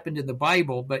course that happened in the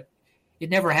Bible, but it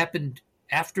never happened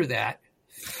after that.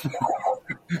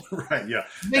 Right, yeah.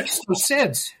 Makes no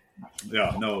sense.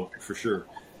 Yeah, no, for sure.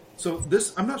 So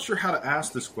this, I'm not sure how to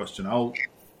ask this question.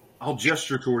 I'll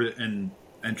gesture toward it and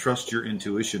trust your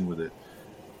intuition with it.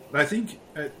 But I think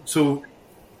so.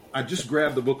 I just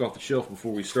grabbed the book off the shelf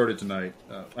before we started tonight.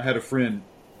 I had a friend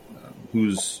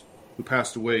who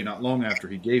passed away not long after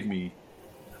he gave me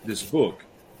this book.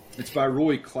 It's by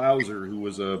Roy Clauser, who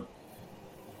was a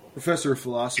professor of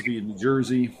philosophy in New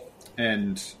Jersey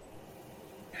and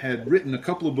had written a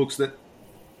couple of books that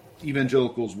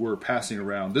evangelicals were passing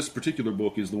around. This particular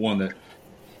book is the one that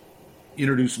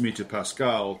introduced me to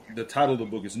Pascal. The title of the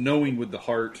book is Knowing with the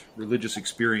Heart, Religious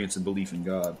Experience and Belief in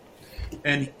God.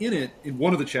 And in it, in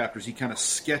one of the chapters, he kind of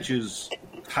sketches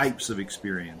types of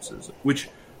experiences, which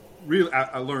really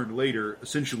I learned later,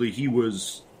 essentially he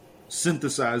was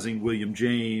synthesizing William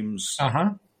James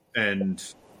and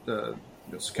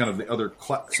kind of the other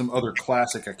some other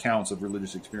classic accounts of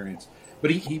religious experience.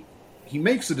 But he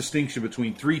makes a distinction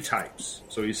between three types.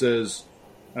 So he says,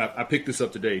 I picked this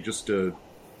up today just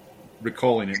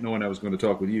recalling it, knowing I was going to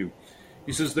talk with you.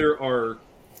 He says there are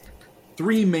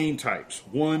three main types.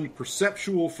 One,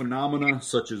 perceptual phenomena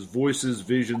such as voices,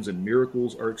 visions, and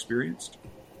miracles are experienced.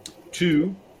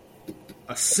 Two,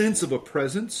 a sense of a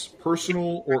presence,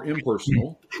 personal or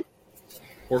impersonal.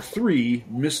 Or three,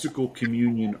 mystical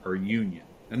communion or union.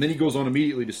 And then he goes on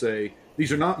immediately to say,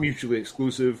 these are not mutually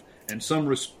exclusive, and some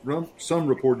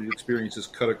reported experiences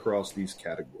cut across these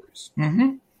categories.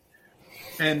 Mm-hmm.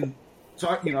 And so,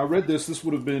 I read this. This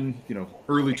would have been,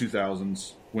 early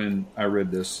 2000s when I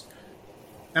read this.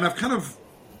 And I've kind of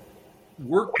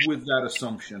worked with that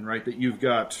assumption, right, that you've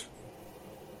got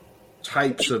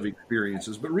types of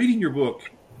experiences. But reading your book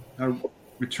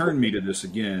returned me to this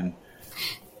again.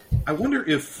 I wonder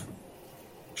if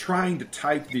trying to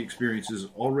type the experience is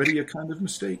already a kind of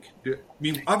mistake. I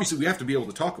mean, obviously we have to be able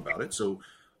to talk about it, so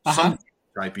some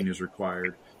typing is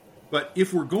required. But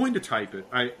if we're going to type it,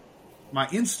 my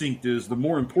instinct is the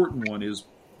more important one is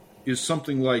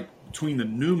something like between the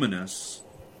numinous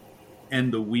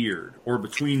and the weird, or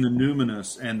between the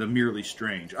numinous and the merely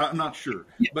strange. I'm not sure,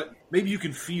 but maybe you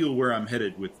can feel where I'm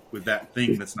headed with that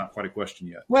thing that's not quite a question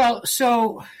yet. Well,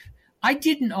 so I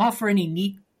didn't offer any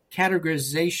neat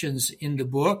categorizations in the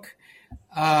book.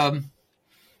 I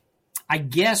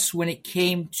guess when it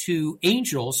came to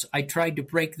angels, I tried to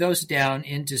break those down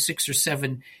into 6 or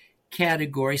 7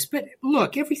 categories. But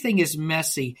look, everything is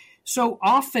messy. So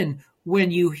often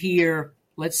when you hear,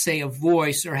 let's say, a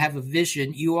voice or have a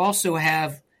vision, you also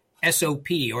have SOP,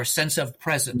 or sense of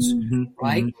presence,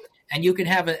 right? Mm-hmm. And you can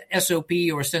have a SOP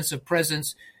or sense of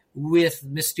presence with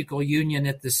mystical union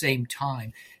at the same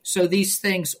time. So these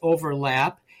things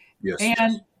overlap. Yes.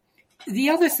 And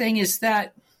the other thing is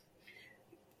that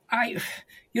I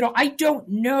don't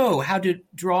know how to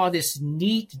draw this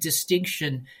neat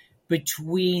distinction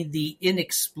between the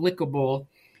inexplicable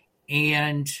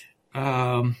and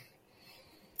the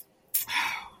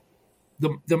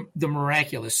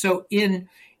miraculous. So in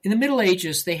the Middle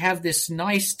Ages, they have this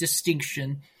nice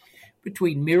distinction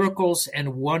between miracles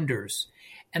and wonders.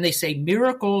 And they say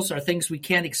miracles are things we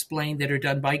can't explain that are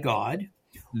done by God.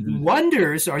 Mm-hmm.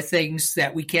 Wonders are things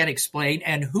that we can't explain,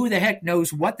 and who the heck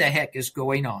knows what the heck is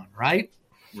going on, right?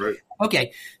 Right.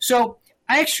 Okay, so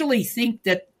I actually think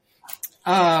that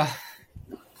there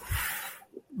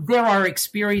are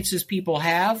experiences people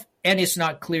have, and it's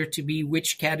not clear to me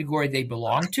which category they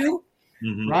belong to,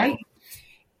 right?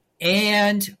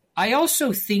 And I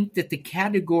also think that the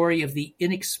category of the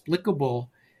inexplicable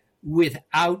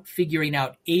without figuring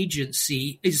out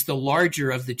agency is the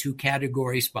larger of the two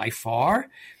categories by far.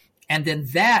 And then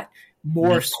that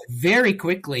morphs very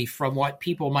quickly from what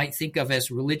people might think of as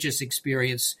religious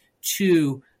experience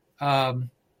to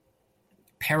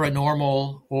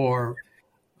paranormal or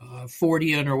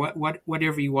Fortean or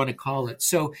whatever you want to call it.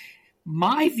 So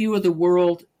my view of the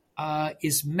world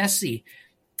is messy.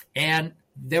 And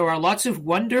there are lots of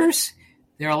wonders.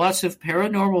 There are lots of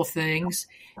paranormal things.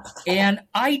 And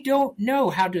I don't know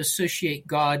how to associate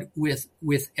God with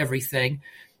everything.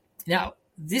 Now,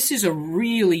 this is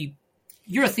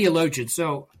you're a theologian,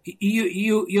 so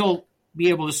you'll be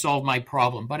able to solve my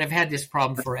problem, but I've had this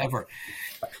problem forever.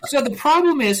 So the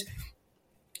problem is,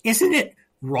 isn't it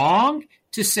wrong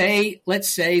to say, let's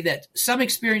say that some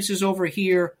experiences over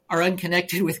here are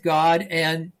unconnected with God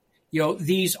and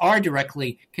these are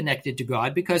directly connected to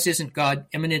God, because isn't God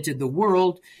immanent in the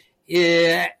world?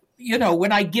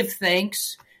 When I give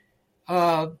thanks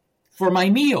for my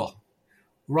meal,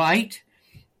 right?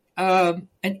 An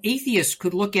atheist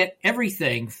could look at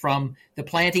everything from the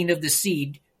planting of the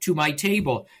seed to my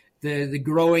table, the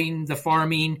growing, the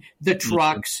farming, the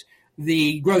trucks,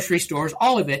 the grocery stores,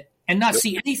 all of it, and not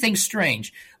see anything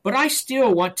strange. But I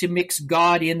still want to mix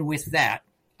God in with that.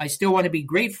 I still want to be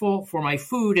grateful for my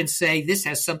food and say this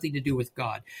has something to do with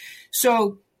God.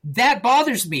 So that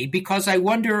bothers me because I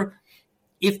wonder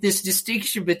if this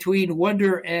distinction between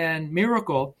wonder and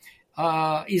miracle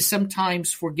is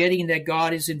sometimes forgetting that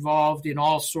God is involved in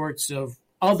all sorts of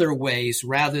other ways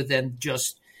rather than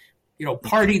just,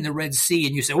 parting the Red Sea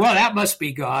and you say, well, that must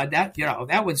be God.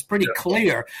 That one's pretty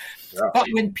clear. Yeah. But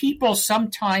when people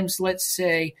sometimes, let's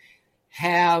say,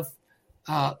 have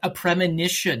a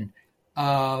premonition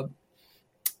and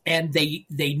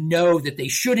they know that they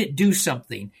shouldn't do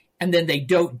something, and then they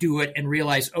don't do it and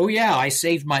realize, oh, yeah, I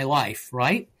saved my life,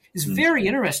 right? It's very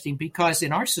interesting because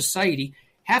in our society,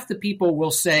 half the people will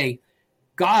say,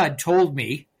 God told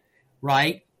me,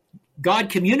 right? God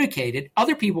communicated.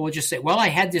 Other people will just say, well, I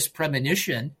had this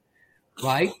premonition,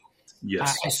 right?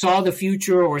 Yes. I saw the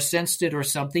future or sensed it or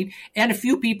something. And a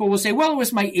few people will say, well, it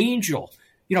was my angel,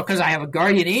 because I have a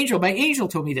guardian angel. My angel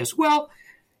told me this. Well,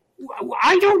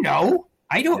 I don't know.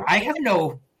 I have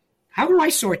no, how do I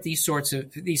sort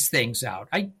these things out?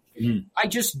 I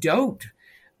just don't.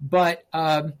 But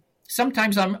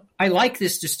sometimes I like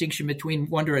this distinction between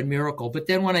wonder and miracle. But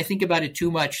then when I think about it too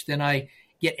much, then I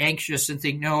get anxious and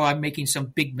think, no, I'm making some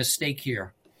big mistake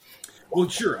here. Well,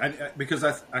 sure, because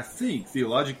I think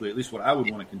theologically, at least what I would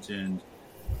want to contend,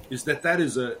 is that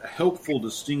is a helpful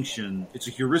distinction. It's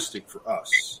a heuristic for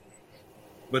us,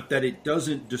 but that it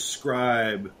doesn't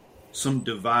describe some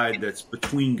divide that's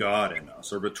between God and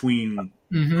us or between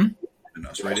and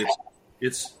us, right?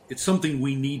 It's something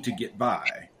we need to get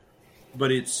by,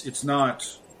 but it's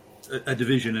not a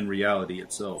division in reality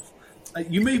itself.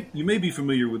 You may be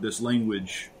familiar with this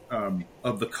language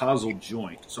of the causal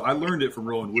joint. So I learned it from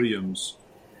Rowan Williams,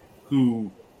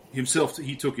 who himself,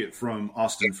 he took it from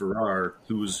Austin Farrar,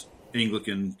 who was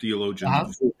Anglican theologian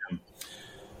before him.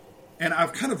 And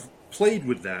I've kind of played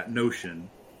with that notion.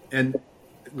 And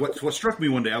what struck me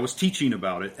one day, I was teaching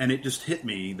about it, and it just hit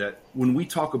me that when we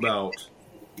talk about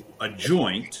a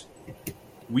joint,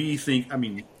 we think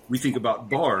about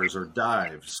bars or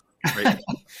dives, right?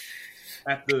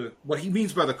 What he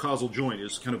means by the causal joint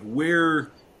is kind of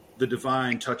where the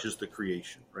divine touches the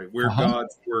creation, right? Where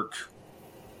God's work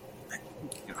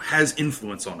has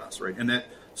influence on us, right? And that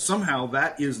somehow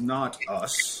that is not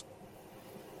us,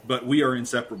 but we are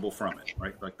inseparable from it,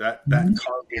 right? Like that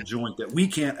causal joint that we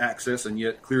can't access, and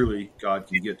yet clearly God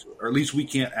can get to it, or at least we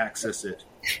can't access it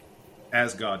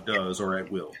as God does or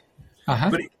at will.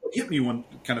 But it hit me one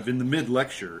kind of in the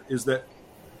mid-lecture is that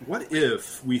what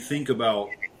if we think about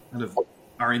kind of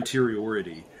our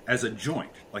interiority as a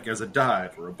joint, like as a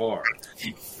dive or a bar,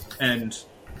 and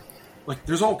like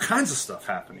there's all kinds of stuff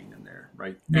happening in there,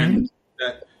 right? And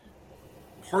that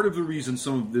part of the reason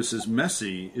some of this is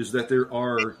messy is that there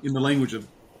are, in the language of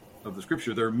the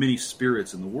scripture, there are many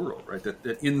spirits in the world, right?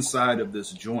 That inside of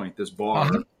this joint, this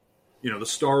bar, the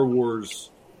Star Wars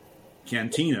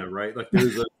cantina, right? Like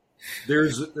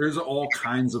there's all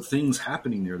kinds of things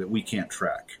happening there that we can't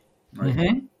track, right?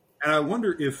 And I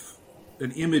wonder if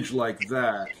an image like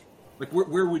that, like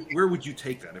where would you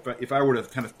take that? If I were to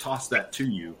kind of toss that to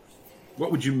you,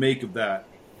 what would you make of that?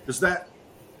 Does that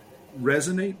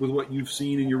resonate with what you've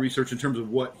seen in your research in terms of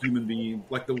what human being,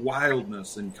 like the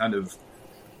wildness and kind of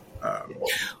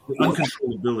the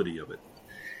uncontrollability of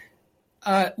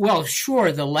it? Well,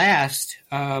 sure, the last,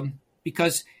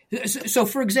 because, so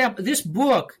for example, this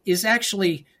book is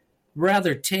actually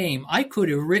rather tame. I could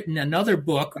have written another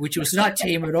book, which was not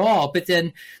tame at all, but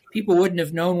then people wouldn't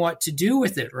have known what to do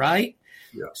with it, right?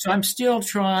 Yeah. So I'm still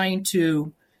trying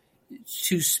to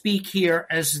speak here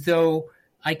as though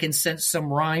I can sense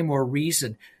some rhyme or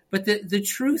reason. But the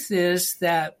truth is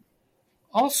that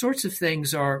all sorts of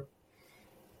things are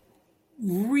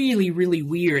really, really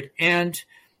weird. And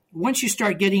once you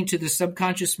start getting to the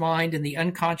subconscious mind and the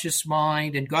unconscious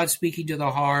mind and God speaking to the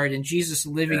heart and Jesus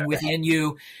living within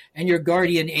you and your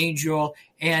guardian angel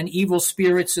and evil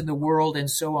spirits in the world and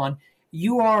so on,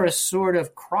 you are a sort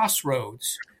of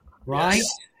crossroads, right?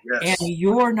 Yes. And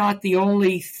you're not the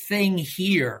only thing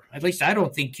here. At least I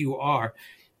don't think you are.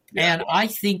 Yeah. And I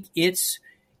think it's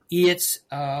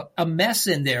a mess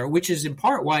in there, which is in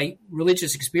part why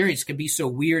religious experience can be so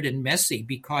weird and messy,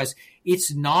 because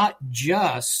it's not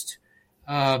just,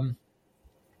 A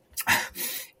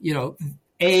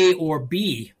or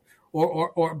B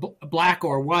or black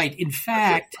or white. In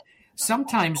fact,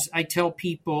 sometimes I tell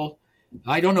people,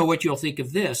 I don't know what you'll think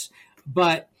of this,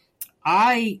 but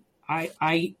I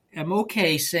am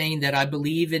okay saying that I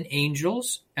believe in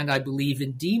angels and I believe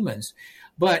in demons,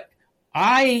 but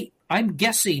I'm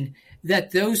guessing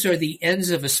that those are the ends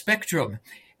of a spectrum,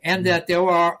 and that there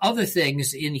are other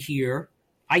things in here.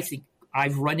 I think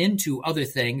I've run into other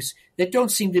things that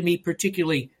don't seem to me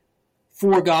particularly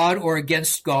for God or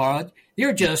against God.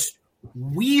 They're just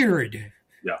weird,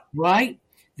 right?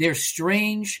 They're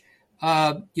strange,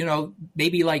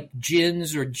 maybe like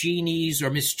jinns or genies or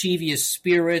mischievous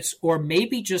spirits, or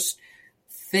maybe just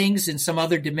things in some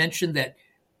other dimension that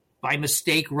by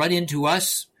mistake run into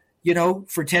us,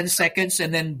 for 10 seconds,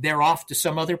 and then they're off to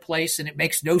some other place, and it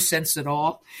makes no sense at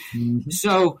all. Mm-hmm.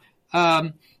 So,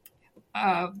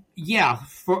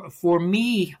 for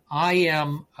me, I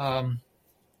am,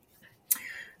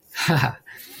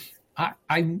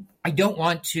 I don't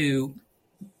want to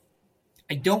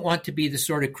be the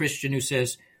sort of Christian who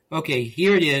says, okay,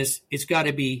 here it is. It's got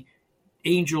to be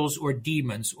angels or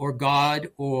demons or God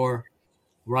or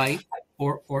right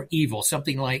or evil,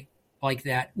 something like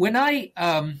that. When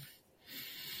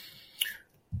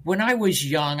I was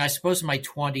young, I suppose in my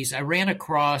 20s, I ran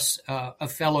across a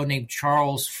fellow named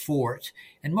Charles Fort.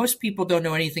 And most people don't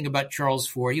know anything about Charles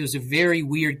Fort. He was a very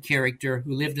weird character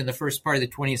who lived in the first part of the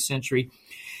 20th century,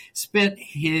 spent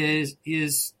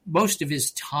most of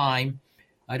his time,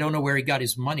 I don't know where he got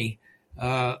his money,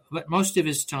 but most of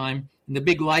his time in the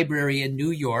big library in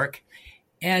New York.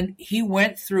 And he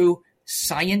went through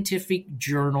scientific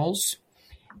journals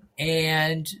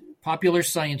and popular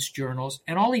science journals,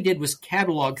 and all he did was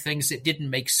catalog things that didn't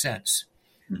make sense.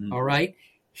 Mm-hmm. All right.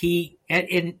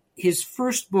 In his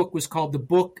first book was called The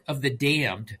Book of the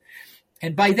Damned.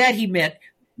 And by that he meant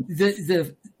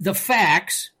the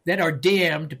facts that are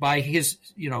damned by his,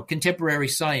 contemporary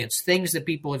science, things that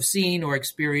people have seen or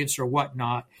experienced or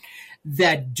whatnot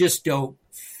that just don't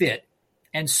fit.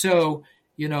 And so,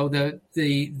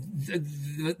 the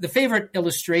favorite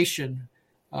illustration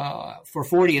for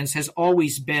Fortians has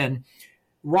always been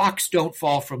rocks don't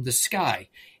fall from the sky.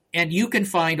 And you can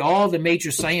find all the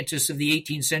major scientists of the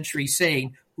 18th century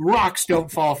saying rocks don't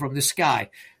fall from the sky.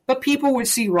 But people would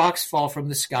see rocks fall from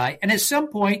the sky. And at some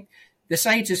point, the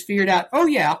scientists figured out, oh,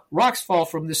 yeah, rocks fall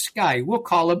from the sky. We'll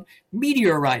call them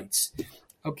meteorites.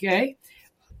 Okay?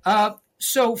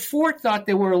 So Fort thought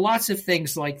there were lots of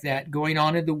things like that going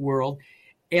on in the world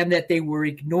and that they were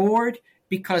ignored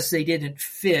because they didn't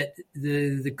fit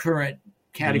the current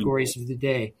categories of the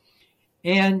day.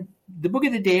 And the Book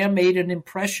of the Damned made an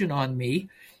impression on me,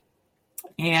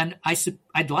 and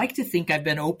I'd like to think I've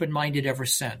been open-minded ever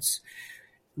since,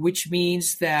 which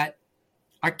means that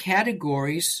our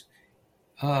categories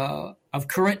of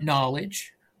current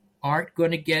knowledge aren't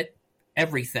going to get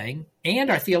everything, and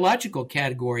our theological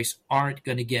categories aren't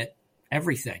going to get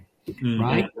everything,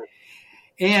 right?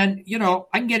 And,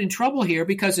 I can get in trouble here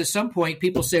because at some point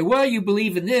people say, well, you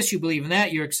believe in this, you believe in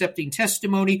that, you're accepting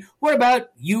testimony. What about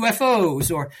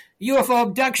UFOs or UFO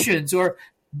abductions or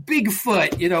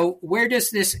Bigfoot? Where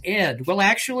does this end? Well,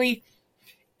 actually,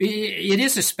 it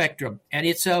is a spectrum and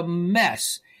it's a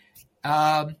mess.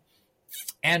 And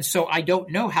so I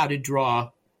don't know how to draw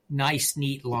nice,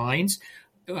 neat lines.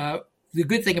 The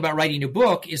good thing about writing a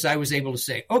book is I was able to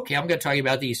say, okay, I'm going to talk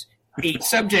about these 8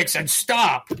 subjects and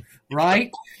stop,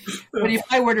 right? But if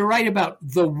I were to write about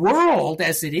the world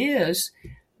as it is,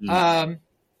 that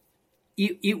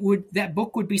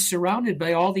book would be surrounded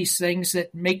by all these things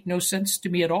that make no sense to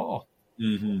me at all.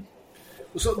 Mm-hmm.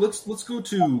 So let's go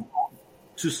to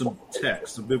some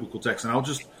text, some biblical text, and I'll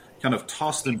just kind of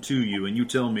toss them to you, and you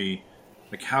tell me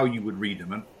like how you would read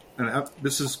them. And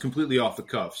this is completely off the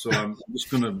cuff, so I'm just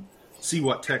going to see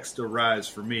what text arise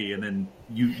for me, and then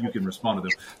you can respond to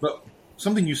them. But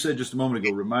something you said just a moment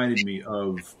ago reminded me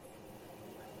of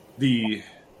the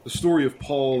story of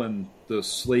Paul and the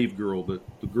slave girl, the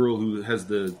girl who has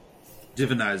the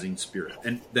divinizing spirit,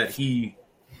 and that he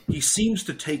seems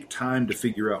to take time to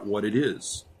figure out what it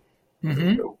is.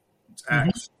 Mm-hmm. It's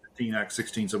Acts 15, Acts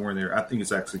 16, somewhere in there. I think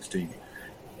it's Acts 16.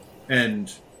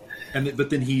 But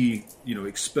then he,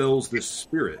 expels this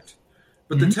spirit.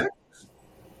 But the text,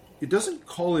 it doesn't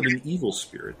call it an evil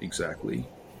spirit exactly,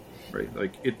 right?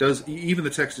 Like it does. Even the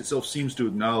text itself seems to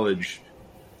acknowledge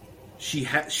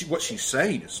what she's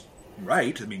saying is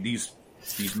right. I mean, these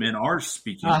men are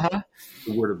speaking the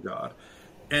word of God.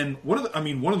 And one of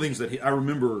the things that I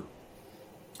remember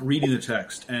reading the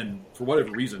text, and for whatever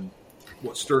reason,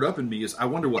 what stirred up in me is I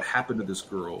wonder what happened to this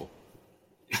girl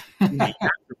in the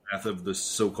aftermath of the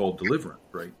so-called deliverance,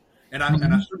 right? And I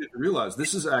started to realize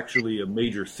this is actually a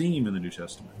major theme in the New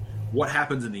Testament. What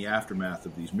happens in the aftermath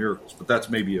of these miracles? But that's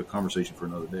maybe a conversation for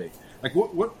another day. Like,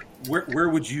 where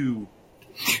would you,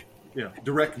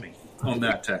 direct me on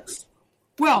that text?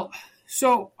 Well,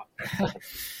 so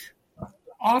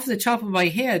off the top of my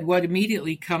head, what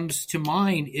immediately comes to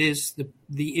mind is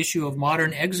the issue of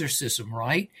modern exorcism,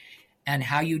 right? and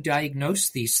how you diagnose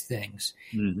these things.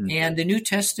 Mm-hmm. And the New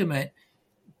Testament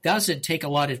doesn't take a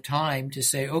lot of time to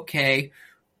say, okay,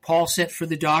 Paul sent for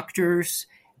the doctors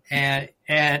and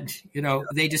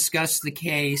they discuss the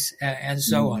case and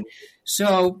so on.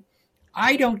 So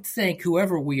I don't think,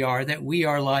 whoever we are, that we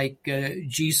are like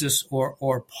Jesus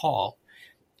or Paul.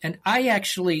 And I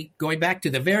actually, going back to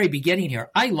the very beginning here,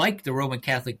 I like the Roman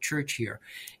Catholic Church here,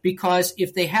 because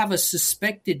if they have a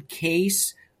suspected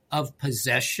case of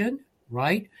possession,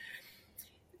 right,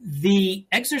 the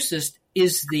exorcist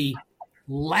is the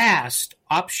last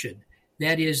option.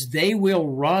 That is, they will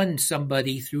run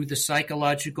somebody through the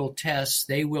psychological tests.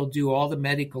 They will do all the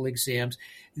medical exams.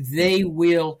 They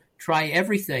will try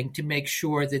everything to make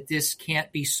sure that this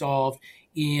can't be solved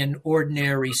in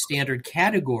ordinary standard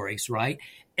categories, right?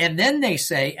 And then they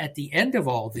say at the end of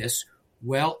all this,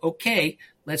 well, okay,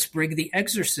 let's bring the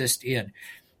exorcist in.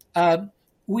 That's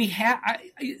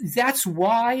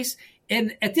wise.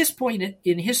 And at this point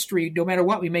in history, no matter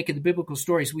what we make of the biblical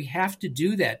stories, we have to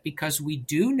do that, because we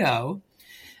do know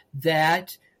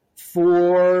that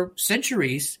for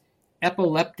centuries,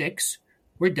 epileptics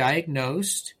were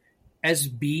diagnosed as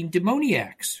being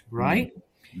demoniacs, right?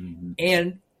 Mm-hmm.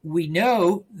 And we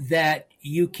know that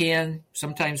you can,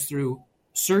 sometimes through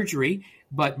surgery,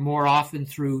 but more often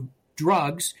through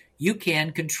drugs, you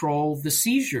can control the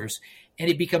seizures. And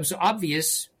it becomes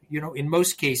obvious, in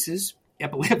most cases,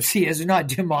 epilepsy is not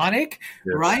demonic,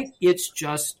 yes. Right? It's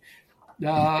just,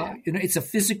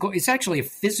 it's actually a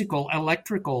physical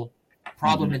electrical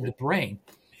problem mm-hmm. in the brain.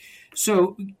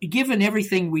 So given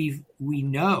everything we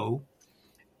know,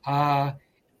 I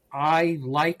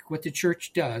like what the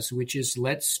church does, which is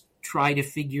let's try to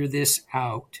figure this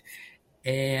out.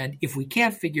 And if we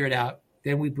can't figure it out,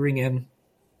 then we bring in,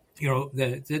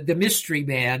 the mystery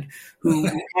man who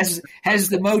has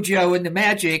the mojo and the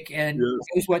magic and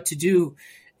knows what to do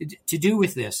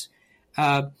with this.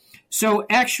 So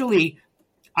actually,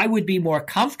 I would be more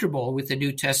comfortable with the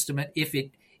New Testament if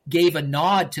it gave a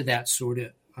nod to that sort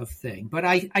of thing. But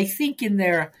I think in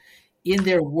their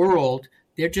world,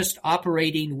 they're just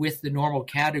operating with the normal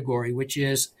category, which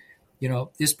is,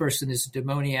 this person is a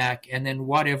demoniac, and then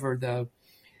whatever the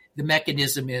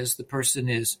mechanism is, the person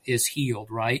is healed,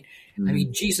 right? Mm-hmm. I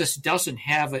mean, Jesus doesn't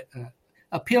have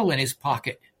a pill in his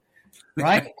pocket,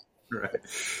 right? Right.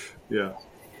 Yeah.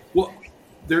 Well,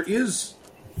 there is.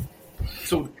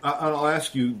 So I'll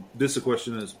ask you this a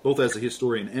question, as both as a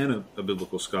historian and a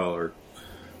biblical scholar.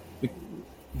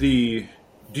 Do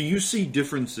you see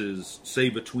differences, say,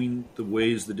 between the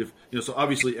ways so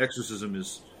obviously exorcism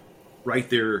is right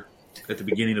there at the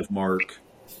beginning of Mark.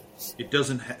 It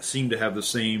doesn't seem to have the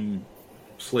same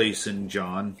place in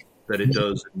John that it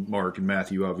does in Mark and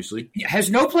Matthew, obviously. It has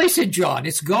no place in John.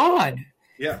 It's gone.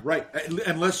 Yeah, right.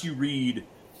 Unless you read,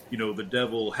 the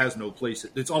devil has no place.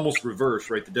 It's almost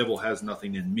reverse, right? The devil has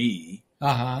nothing in me.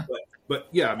 Uh-huh. But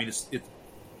yeah, I mean,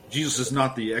 Jesus is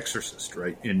not the exorcist,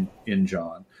 right, in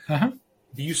John. Uh-huh.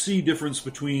 Do you see difference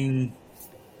between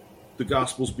the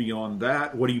Gospels beyond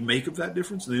that? What do you make of that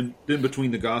difference? And then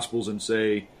between the Gospels and,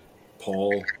 say,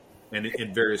 Paul and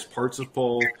in various parts of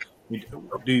Paul,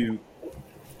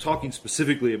 talking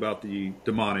specifically about the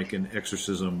demonic and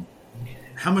exorcism,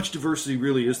 how much diversity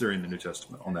really is there in the New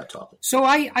Testament on that topic? So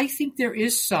I think there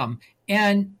is some.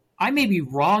 And I may be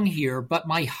wrong here, but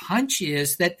my hunch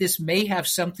is that this may have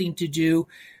something to do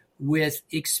with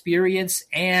experience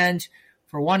and,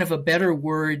 for want of a better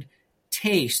word,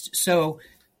 taste. So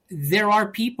there are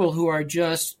people who are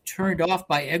just turned off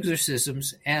by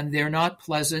exorcisms, and they're not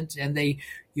pleasant, and they,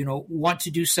 want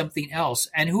to do something else.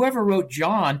 And whoever wrote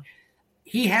John,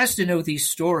 he has to know these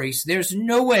stories. There's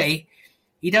no way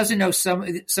he doesn't know some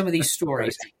of these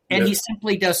stories, and he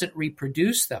simply doesn't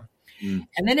reproduce them. Mm.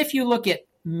 And then if you look at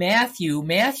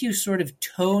Matthew sort of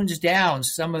tones down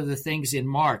some of the things in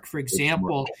Mark. For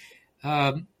example,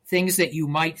 things that you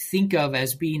might think of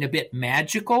as being a bit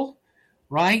magical,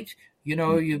 right?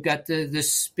 You've got the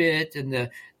spit and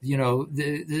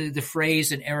the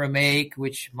phrase in Aramaic,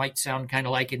 which might sound kind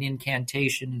of like an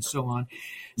incantation and so on.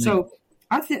 Mm. So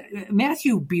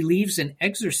Matthew believes in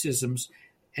exorcisms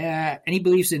and he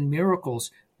believes in miracles,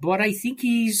 but I think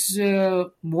he's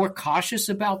more cautious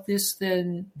about this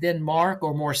than Mark,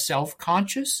 or more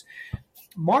self-conscious.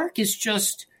 Mark is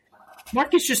just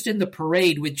in the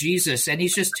parade with Jesus, and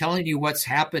he's just telling you what's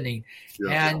happening.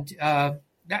 Yeah. And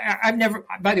I've never,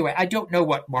 by the way, I don't know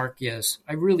what Mark is.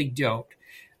 I really don't.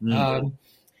 Mm-hmm.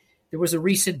 There was a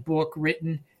recent book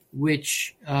written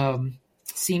which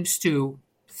seems to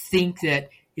think that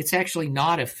it's actually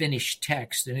not a finished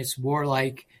text, and it's more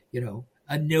like,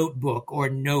 a notebook or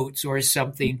notes or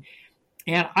something.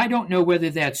 And I don't know whether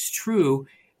that's true,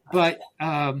 But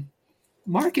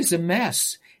Mark is a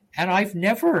mess, and I've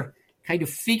never kind of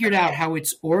figured out how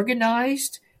it's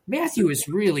organized. Matthew is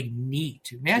really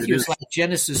neat. Matthew is like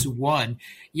Genesis 1.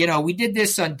 We did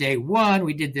this on day 1.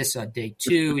 We did this on day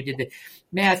 2.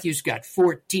 Matthew's got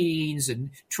 14s and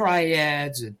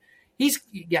triads, and he's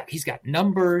got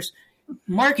numbers.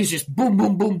 Mark is just boom,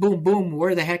 boom, boom, boom, boom.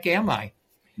 Where the heck am I?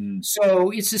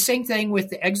 So it's the same thing with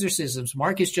the exorcisms.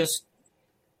 Mark is just,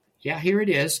 here it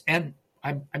is. And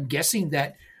I'm guessing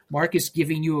that Mark is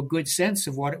giving you a good sense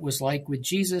of what it was like with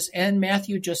Jesus, and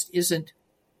Matthew just isn't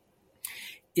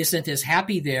as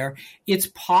happy there. It's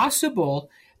possible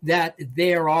that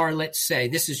there are, let's say,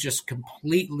 this is just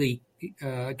completely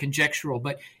conjectural,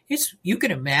 but you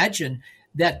can imagine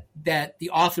that the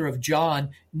author of John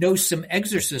knows some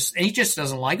exorcists, and he just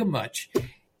doesn't like them much.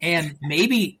 And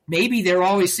maybe they're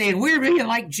always saying, we're really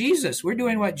like Jesus. We're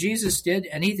doing what Jesus did,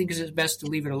 and he thinks it's best to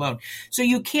leave it alone. So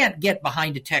you can't get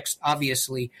behind a text,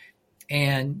 obviously,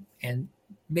 and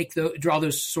draw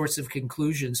those sorts of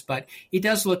conclusions. But it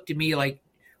does look to me like,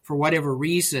 for whatever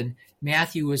reason,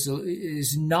 Matthew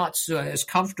is not so as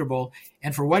comfortable,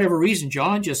 and for whatever reason,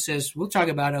 John just says, we'll talk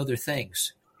about other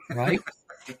things, right?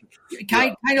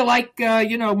 Kind of like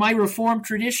my Reformed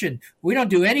tradition. We don't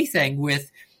do anything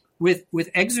with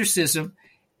exorcism.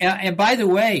 And by the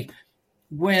way,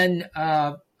 when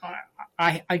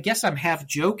I guess I'm half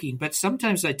joking, but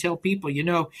sometimes I tell people,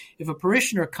 if a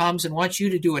parishioner comes and wants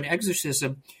you to do an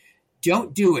exorcism,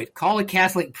 don't do it. Call a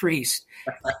Catholic priest.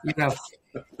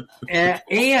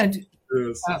 And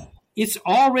it's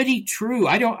already true.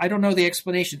 I don't know the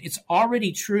explanation. It's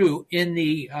already true in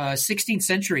the 16th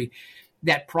century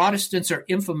that Protestants are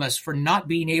infamous for not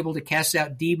being able to cast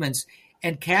out demons,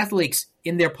 and Catholics,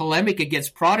 in their polemic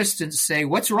against Protestants, say,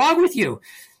 "What's wrong with you?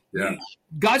 Yeah.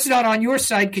 God's not on your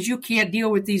side because you can't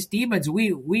deal with these demons.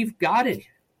 We've got it,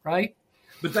 right?"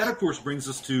 But that, of course, brings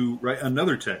us to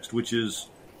another text, which is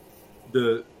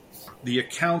the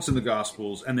accounts in the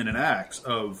Gospels and then in Acts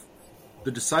of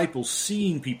the disciples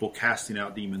seeing people casting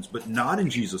out demons, but not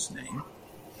in Jesus' name,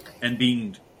 and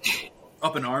being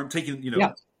up in arms, taken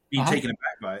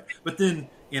aback by it. But then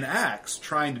in Acts,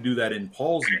 trying to do that in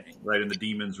Paul's name, right? And the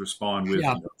demons respond with,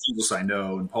 Jesus I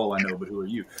know, and Paul I know, but who are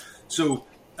you? So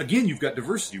again, you've got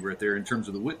diversity right there in terms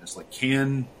of the witness. Like,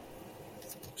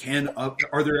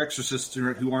 are there exorcists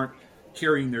who aren't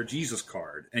carrying their Jesus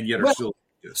card and yet are still?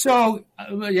 So,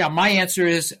 my answer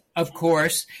is, of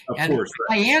course.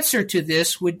 My answer to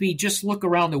this would be just look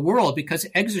around the world, because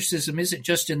exorcism isn't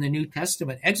just in the New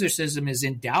Testament. Exorcism is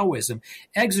in Taoism.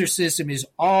 Exorcism is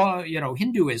all,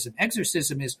 Hinduism.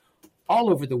 Exorcism is all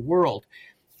over the world.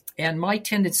 And my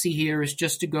tendency here is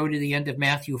just to go to the end of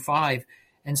Matthew 5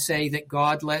 and say that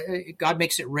God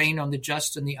makes it rain on the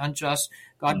just and the unjust.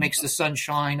 God makes the sun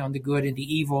shine on the good and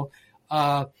the evil.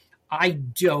 I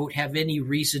don't have any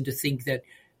reason to think that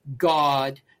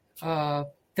God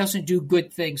doesn't do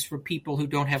good things for people who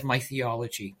don't have my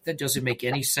theology. That doesn't make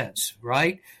any sense,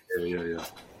 right? Yeah.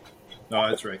 No,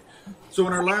 that's right. So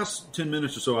in our last 10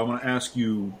 minutes or so, I want to ask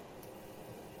you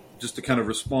just to kind of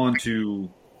respond to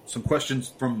some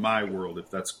questions from my world, if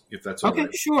that's all right.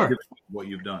 Okay, sure. What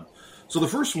you've done. So the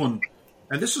first one,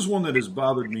 and this is one that has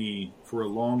bothered me for a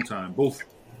long time, both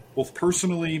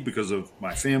personally because of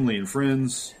my family and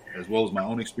friends, as well as my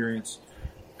own experience,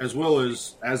 as well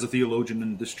as a theologian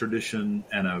in this tradition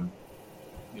and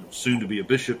soon to be a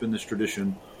bishop in this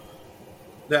tradition,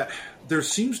 that there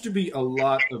seems to be a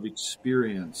lot of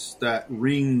experience that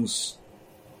rings,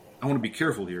 I want to be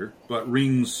careful here, but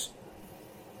rings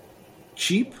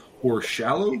cheap or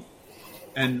shallow.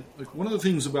 And one of the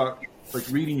things about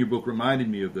reading your book reminded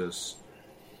me of this,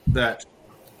 that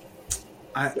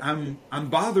I'm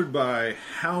bothered by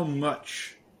how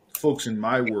much folks in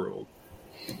my world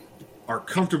are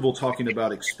comfortable talking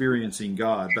about experiencing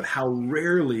God, but how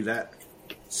rarely that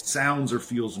sounds or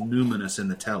feels numinous in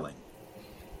the telling,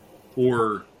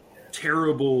 or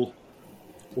terrible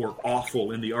or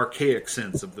awful in the archaic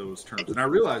sense of those terms. And I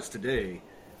realize today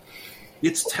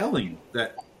it's telling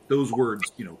that those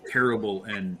words, terrible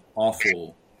and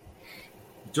awful,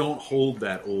 don't hold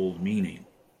that old meaning.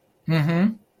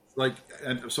 Mm-hmm.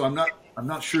 So I'm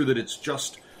not sure that it's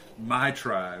just my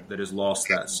tribe that has lost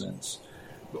that sense.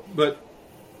 But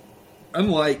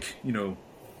unlike,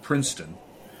 Princeton,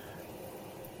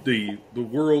 the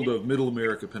world of Middle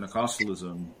America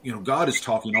Pentecostalism, God is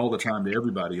talking all the time to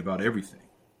everybody about everything.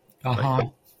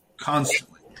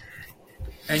 Constantly.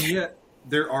 And yet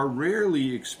there are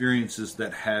rarely experiences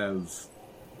that have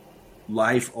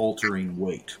life-altering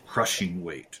weight, crushing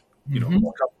weight,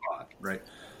 right?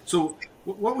 So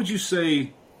what would you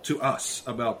say to us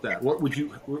about that? Where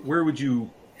would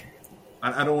you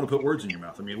I don't want to put words in your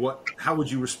mouth. I mean, how would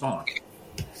you respond?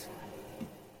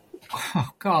 Oh,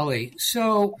 golly.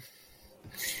 So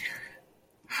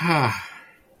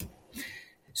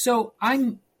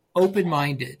I'm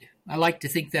open-minded. I like to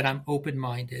think that I'm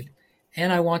open-minded,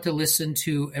 and I want to listen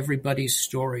to everybody's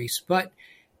stories. But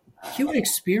human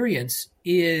experience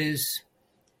is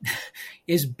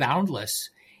boundless,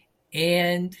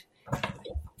 and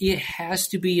it has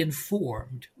to be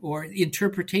informed, or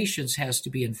interpretations has to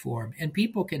be informed. And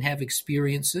people can have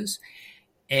experiences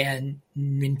and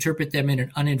interpret them in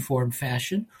an uninformed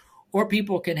fashion, or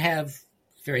people can have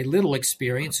very little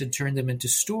experience and turn them into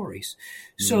stories.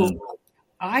 So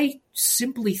I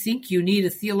simply think you need a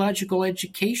theological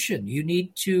education. You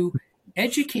need to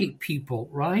educate people,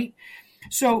 right?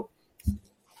 So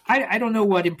I don't know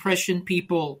what impression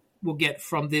people will get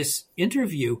from this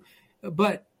interview,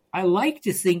 but I like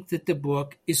to think that the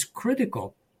book is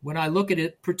critical. When I look at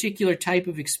a particular type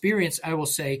of experience, I will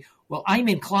say, well, I'm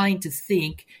inclined to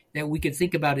think that we could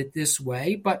think about it this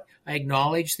way, but I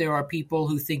acknowledge there are people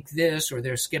who think this, or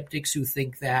there are skeptics who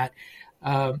think that,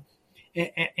 and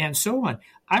so on.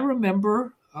 I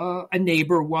remember a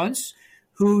neighbor once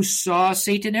who saw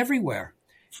Satan everywhere.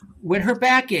 When her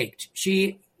back ached,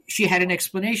 she had an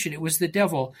explanation. It was the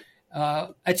devil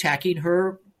attacking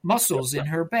her muscles in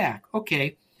her back.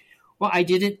 Okay, well, I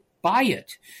didn't buy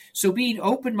it. So being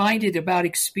open-minded about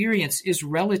experience is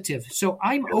relative. So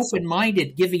I'm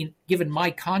open-minded given my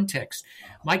context.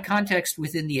 My context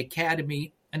within the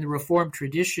academy and the Reformed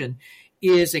tradition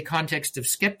is a context of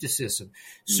skepticism.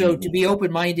 So to be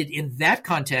open-minded in that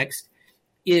context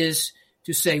is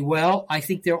to say, well, I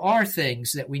think there are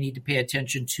things that we need to pay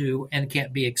attention to and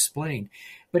can't be explained.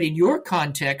 But in your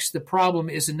context, the problem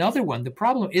is another one. The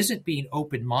problem isn't being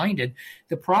open-minded.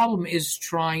 The problem is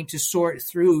trying to sort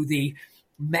through the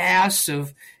mass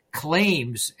of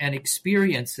claims and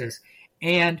experiences.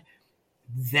 And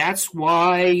that's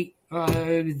why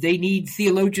they need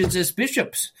theologians as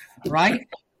bishops, right?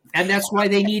 And that's why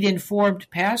they need informed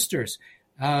pastors.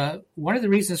 One of the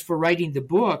reasons for writing the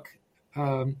book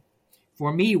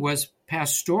for me was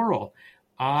pastoral.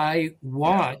 I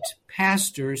want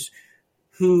pastors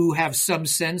who have some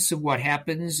sense of what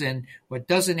happens and what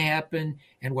doesn't happen,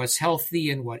 and what's healthy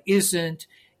and what isn't,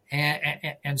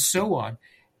 and so on.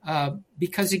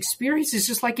 Because experience is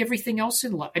just like everything else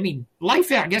in life. I mean,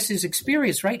 life, I guess, is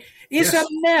experience, right? It's a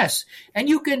mess. And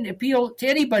you can appeal to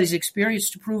anybody's experience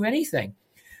to prove anything.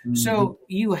 Mm-hmm. So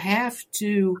you have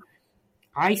to,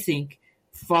 I think,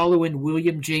 follow in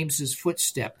William James's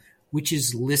footstep, which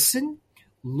is listen,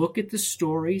 look at the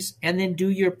stories, and then do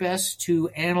your best to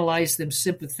analyze them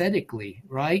sympathetically,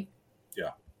 right?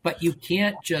 Yeah. But you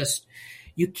can't just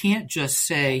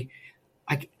say,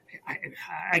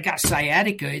 I got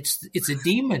sciatica. It's a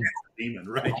demon. Demon,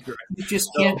 right? You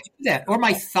just can't do that. Or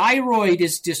my thyroid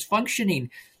is dysfunctioning.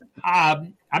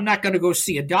 I'm not going to go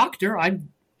see a doctor. I'm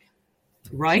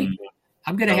going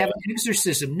to have an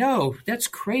exorcism. No, that's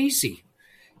crazy.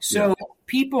 So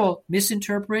people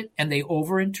misinterpret and they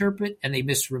overinterpret and they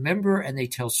misremember and they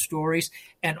tell stories,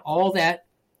 and all that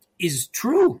is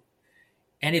true.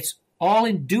 And it's all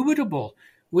indubitable,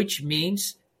 which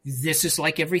means this is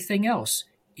like everything else.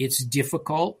 It's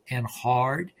difficult and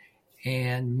hard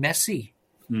and messy.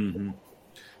 Mm-hmm.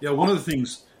 Yeah, one of the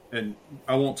things, and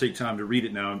I won't take time to read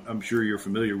it now, I'm sure you're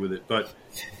familiar with it, but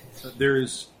there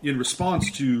is, in response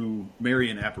to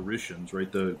Marian apparitions, right,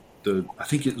 I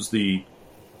think it was the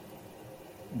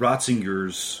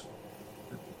Ratzinger's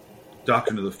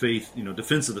Doctrine of the Faith,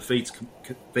 Defense of the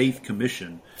Faith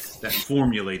Commission that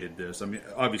formulated this. I mean,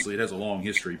 obviously it has a long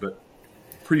history, but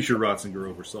pretty sure Ratzinger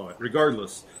oversaw it.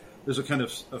 Regardless, there's a kind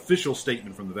of official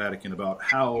statement from the Vatican about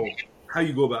how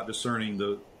you go about discerning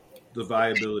the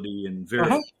viability and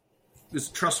it's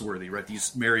trustworthy, right?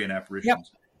 These Marian apparitions.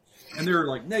 Yep. And there are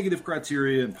like negative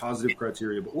criteria and positive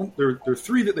criteria, but there are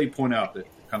three that they point out that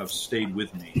kind of stayed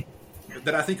with me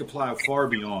that I think apply far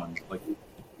beyond like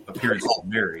appearances of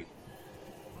Mary.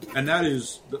 And that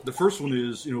is, the first one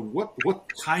is,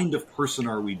 what kind of person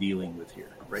are we dealing with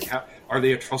here, right? Are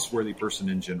they a trustworthy person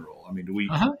in general? I mean, do we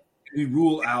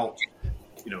rule out,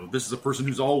 this is a person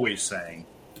who's always saying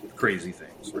crazy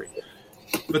things, right?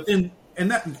 But then,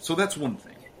 so that's one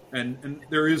thing. And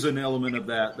there is an element of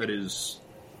that is,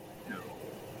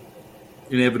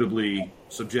 inevitably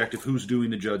subjective. Who's doing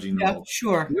the judging? Yeah,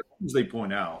 sure. The things they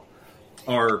point out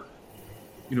are,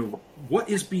 what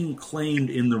is being claimed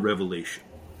in the revelation?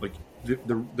 Like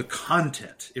the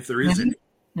content, if there is any, to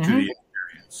the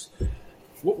experience.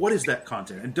 What is that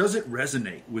content? And does it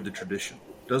resonate with the tradition?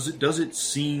 Does it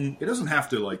seem, it doesn't have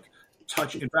to like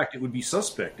touch, in fact, it would be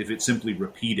suspect if it simply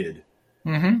repeated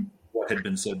what had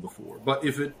been said before. But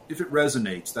if it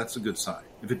resonates, that's a good sign.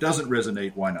 If it doesn't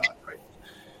resonate, why not, right?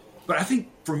 But I think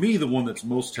for me, the one that's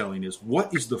most telling is,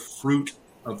 what is the fruit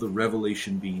of the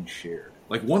revelation being shared?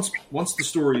 Like once the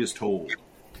story is told,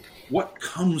 what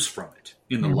comes from it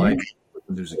in the life of the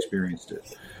person who's experienced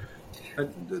it?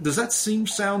 Does that seem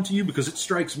sound to you? Because it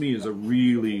strikes me as a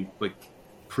really like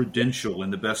prudential,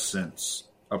 in the best sense,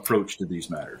 approach to these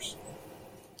matters.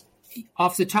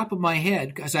 Off the top of my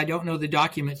head, because I don't know the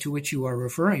document to which you are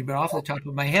referring, but off the top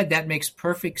of my head, that makes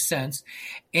perfect sense.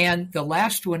 And the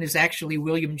last one is actually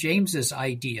William James's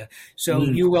idea. So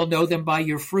you will know them by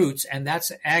your fruits. And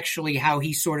that's actually how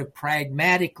he sort of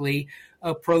pragmatically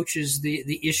approaches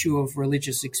the issue of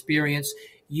religious experience.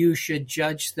 You should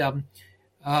judge them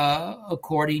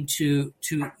according to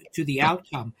the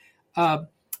outcome.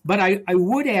 But I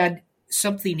would add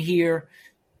something here,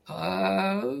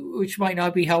 which might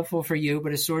not be helpful for you,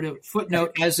 but a sort of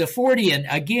footnote as a Fordian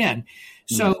again.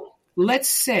 So let's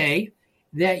say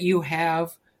that you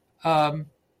have a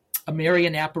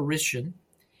Marian apparition,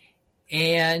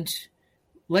 and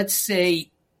let's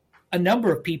say a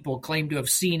number of people claim to have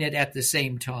seen it at the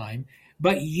same time,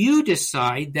 but you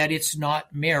decide that it's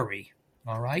not Mary.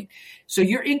 All right. So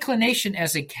your inclination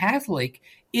as a Catholic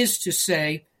is to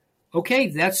say, okay,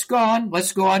 that's gone.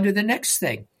 Let's go on to the next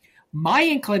thing. My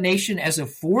inclination as a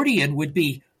Fordian would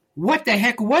be, what the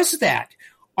heck was that?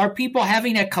 Are people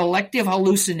having a collective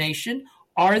hallucination?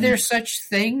 Are there such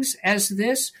things as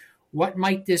this? What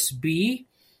might this be?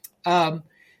 So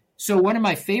one of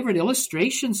my favorite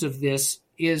illustrations of this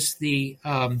is the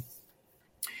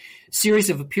series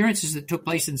of appearances that took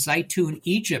place in Zaytun,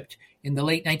 Egypt in the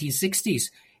late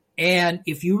 1960s. And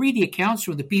if you read the accounts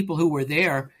from the people who were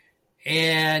there,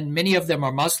 and many of them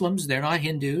are Muslims, they're not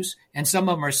Hindus, and some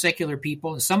of them are secular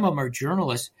people, and some of them are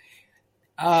journalists,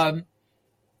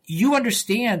 you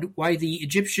understand why the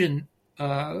Egyptian,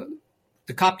 the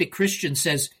Coptic Christian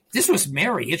says, this was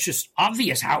Mary. It's just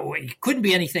obvious how it couldn't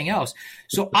be anything else.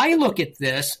 So I look at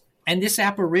this, and this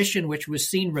apparition, which was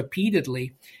seen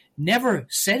repeatedly, never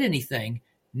said anything,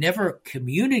 never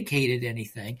communicated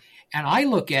anything. And I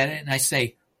look at it and I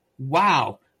say,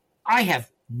 wow, I have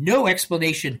no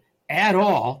explanation at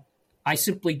all. I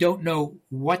simply don't know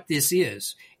what this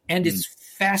is. And it's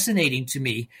fascinating to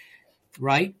me,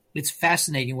 right? It's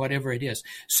fascinating, whatever it is.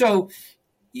 So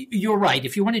you're right.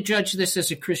 If you want to judge this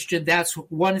as a Christian, that's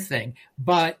one thing.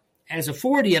 But as a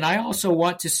Fordian, I also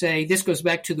want to say, this goes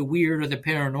back to the weird or the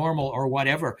paranormal or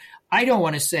whatever. I don't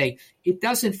want to say it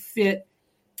doesn't fit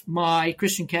my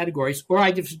Christian categories, or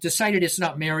I decided it's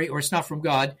not Mary or it's not from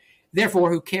God.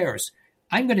 Therefore, who cares?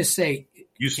 I'm going to say,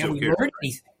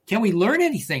 can we learn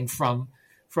anything from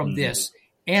this?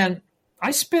 And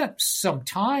I spent some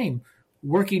time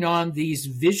working on these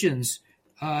visions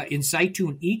in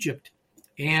Zaytun, Egypt.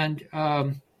 And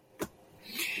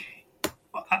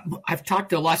I've talked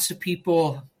to lots of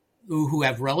people who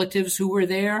have relatives who were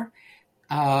there.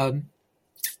 I've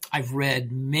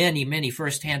read many, many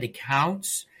firsthand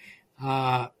accounts.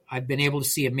 I've been able to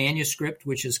see a manuscript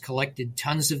which has collected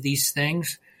tons of these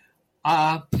things.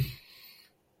 I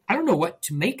don't know what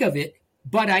to make of it,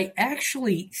 but I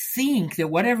actually think that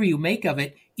whatever you make of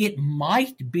it, it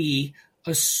might be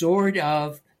a sort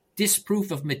of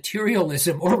disproof of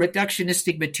materialism or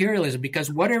reductionistic materialism,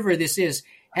 because whatever this is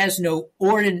has no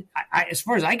as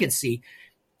far as I can see,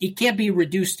 it can't be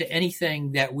reduced to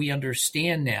anything that we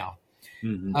understand now.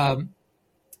 Mm-hmm.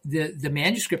 The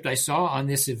manuscript I saw on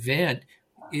this event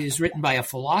is written by a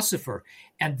philosopher,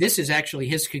 and this is actually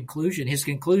his conclusion. His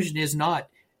conclusion is not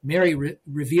Mary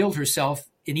revealed herself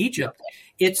in Egypt.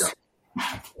 It's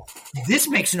this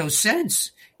makes no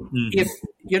sense. Mm-hmm. If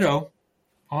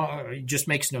it just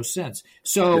makes no sense.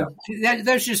 So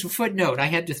that's just a footnote. I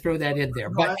had to throw that in there.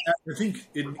 But I think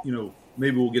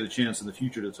maybe we'll get a chance in the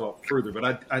future to talk further.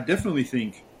 But I definitely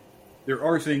think there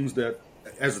are things that,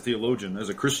 as a theologian, as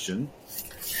a Christian,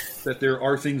 that there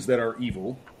are things that are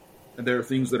evil and there are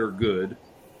things that are good,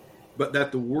 but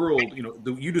that the world,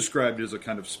 you described it as a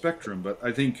kind of spectrum, but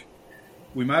I think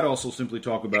we might also simply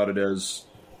talk about it as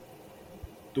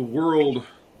the world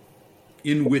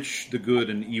in which the good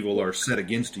and evil are set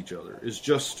against each other is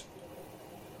just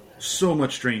so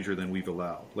much stranger than we've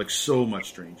allowed, like so much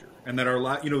stranger. And that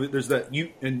there's that,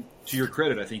 and to your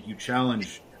credit, I think you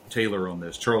challenge Taylor on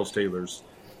this, Charles Taylor's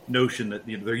notion that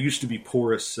there used to be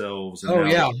porous selves.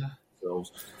 And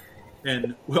selves.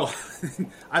 And, well,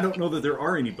 I don't know that there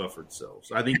are any buffered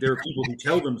selves. I think there are people who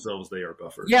tell themselves they are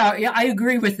buffered. Yeah, I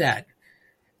agree with that.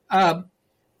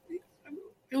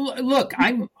 Look,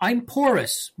 I'm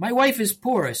porous. My wife is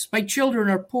porous. My children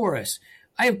are porous.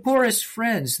 I have porous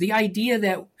friends. The idea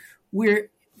that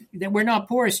that we're not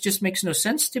poor, it just makes no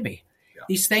sense to me. Yeah.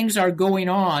 These things are going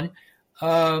on.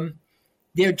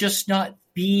 They're just not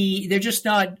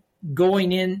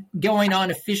going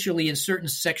on officially in certain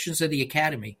sections of the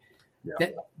academy. Yeah.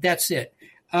 That's it.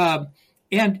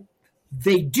 And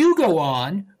they do go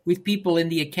on with people in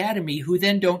the academy who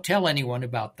then don't tell anyone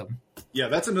about them. Yeah,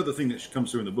 that's another thing that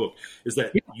comes through in the book, is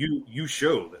that you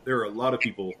show that there are a lot of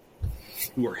people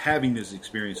who are having these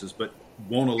experiences but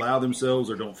won't allow themselves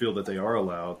or don't feel that they are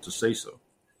allowed to say so.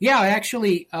 Yeah,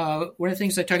 actually, one of the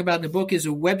things I talk about in the book is a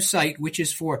website which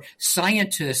is for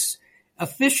scientists,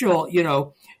 official,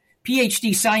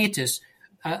 PhD scientists,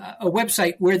 a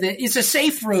website where it's a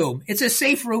safe room. It's a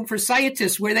safe room for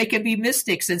scientists where they can be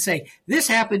mystics and say, this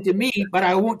happened to me, but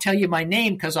I won't tell you my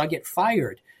name because I'll get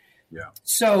fired. Yeah.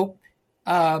 So,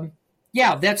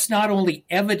 that's not only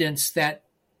evidence that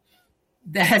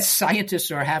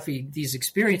scientists are having these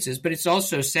experiences, but it's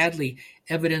also, sadly,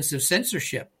 evidence of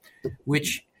censorship,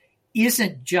 which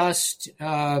isn't just,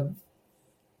 in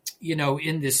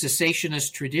the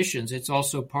cessationist traditions. It's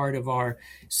also part of our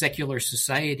secular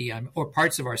society, or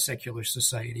parts of our secular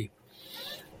society.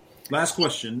 Last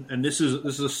question, and this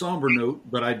is a somber note,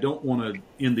 but I don't want to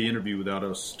end the interview without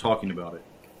us talking about it.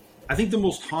 I think the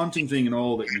most haunting thing in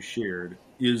all that you shared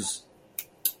is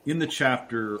in the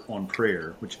chapter on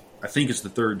prayer, which I think is the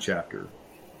third chapter,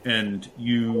 and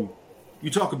you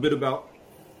talk a bit about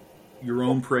your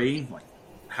own praying, like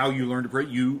how you learned to pray.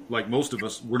 You, like most of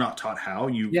us, were not taught how.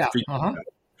 And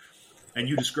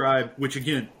you describe, which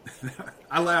again,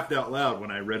 I laughed out loud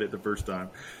when I read it the first time.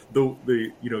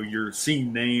 You're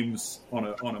seeing names on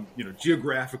a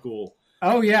geographical.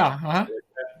 Oh yeah,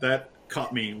 that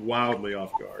caught me wildly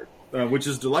off guard, which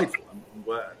is delightful. I'm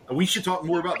glad. We should talk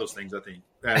more about those things. I think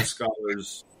as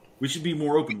scholars, we should be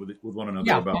more open with one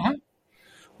another about it.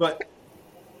 But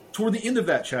toward the end of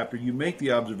that chapter, you make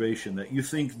the observation that you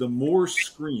think the more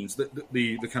screens,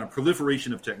 the kind of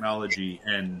proliferation of technology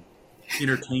and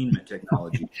entertainment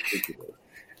technology in particular.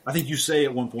 I think you say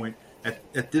at one point,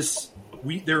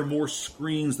 there are more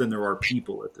screens than there are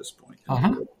people at this point.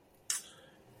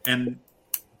 And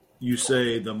you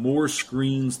say the more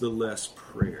screens, the less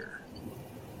prayer.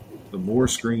 The more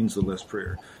screens, the less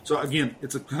prayer. So again,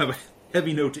 it's a kind of a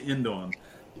heavy note to end on.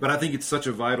 But I think it's such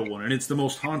a vital one, and it's the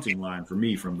most haunting line for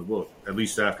me from the book, at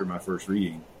least after my first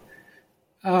reading.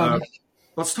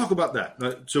 Let's talk about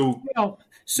that.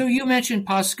 So you mentioned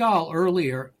Pascal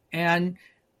earlier, and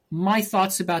my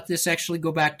thoughts about this actually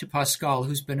go back to Pascal,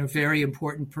 who's been a very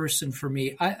important person for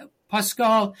me.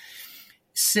 Pascal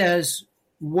says,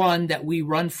 one, that we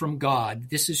run from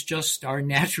God. This is just our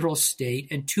natural state.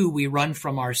 And two, we run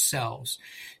from ourselves.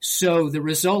 So the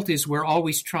result is we're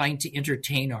always trying to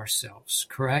entertain ourselves,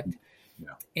 correct?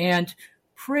 Yeah. And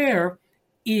prayer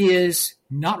is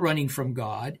not running from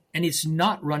God, and it's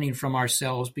not running from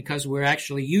ourselves, because we're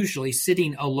actually usually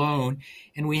sitting alone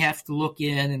and we have to look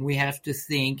in and we have to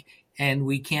think and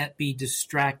we can't be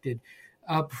distracted.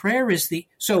 Prayer is 2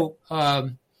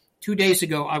 days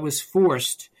ago, I was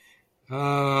forced,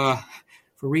 for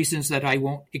reasons that I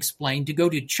won't explain, to go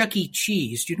to Chuck E.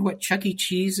 Cheese. Do you know what Chuck E.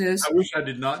 Cheese is? I wish I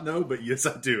did not know, but yes,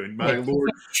 I do. And my Lord,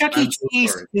 Chuck E.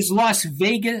 Cheese is Las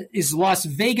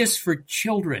Vegas for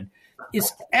children.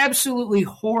 It's absolutely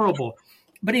horrible,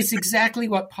 but it's exactly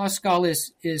what Pascal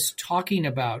is talking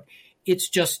about. It's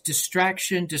just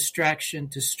distraction, distraction,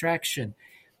 distraction.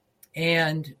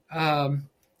 And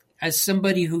as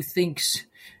somebody who thinks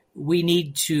we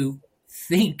need to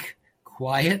think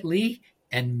quietly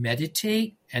and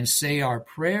meditate and say our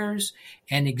prayers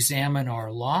and examine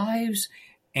our lives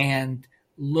and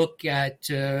look ahead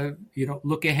to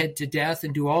death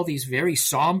and do all these very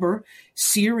somber,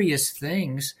 serious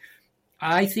things,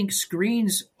 I think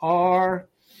screens are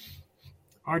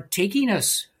taking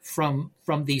us from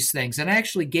these things. And I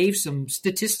actually gave some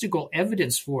statistical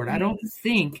evidence for it. I don't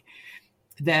think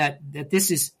that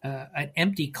this is an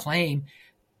empty claim.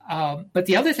 But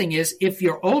the other thing is, if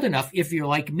you're old enough, if you're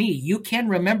like me, you can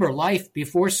remember life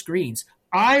before screens.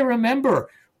 I remember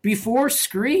before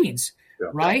screens,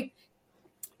 right?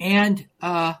 And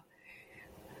I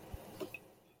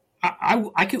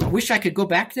wish I could go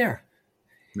back there.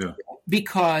 Yeah.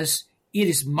 Because it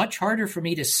is much harder for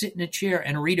me to sit in a chair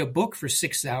and read a book for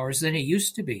 6 hours than it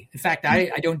used to be. In fact,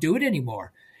 I don't do it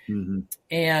anymore. Mm-hmm.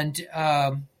 And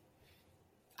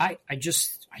I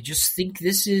just think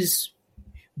this is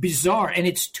bizarre, and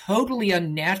it's totally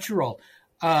unnatural.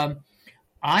 I'm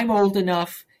old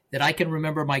enough that I can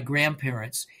remember my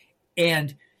grandparents,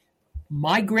 and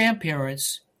my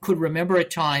grandparents could remember a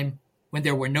time when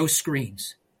there were no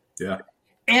screens. Yeah.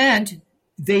 And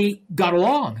they got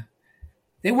along.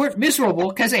 They weren't miserable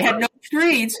because they had no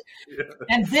screens.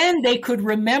 And then they could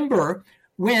remember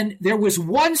when there was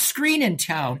one screen in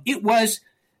town. It was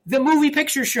the movie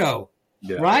picture show,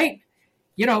 right?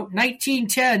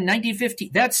 1910,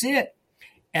 1950, that's it.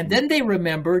 And then they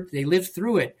remembered, they lived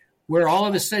through it, where all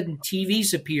of a sudden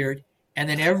TVs appeared, and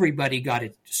then everybody got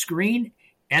a screen,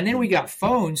 and then we got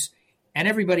phones, and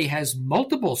everybody has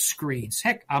multiple screens.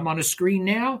 Heck, I'm on a screen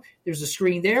now. There's a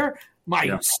screen there.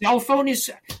 My cell phone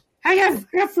is. I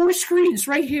have 4 screens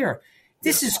right here.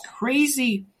 This is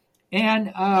crazy,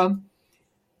 and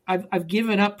I've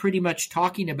given up pretty much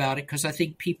talking about it because I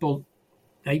think people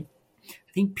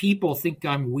think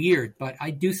I'm weird, but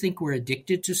I do think we're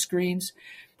addicted to screens,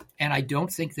 and I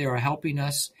don't think they are helping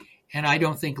us. And I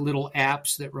don't think little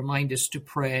apps that remind us to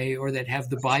pray or that have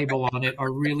the Bible on it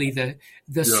are really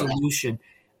the solution.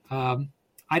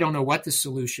 I don't know what the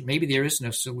solution. Maybe there is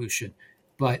no solution,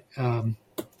 but well,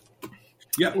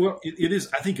 it is.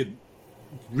 I think a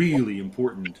really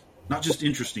important, not just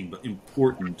interesting, but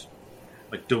important,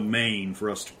 like domain for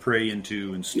us to pray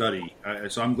into and study.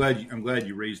 So I'm glad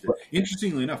you raised it.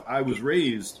 Interestingly enough, I was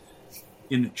raised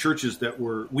in churches that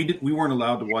we weren't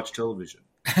allowed to watch television.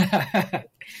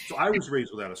 So I was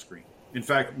raised without a screen. In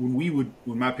fact, when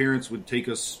my parents would take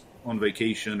us on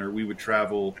vacation or we would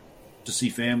travel to see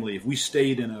family, if we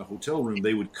stayed in a hotel room,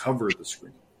 they would cover the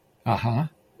screen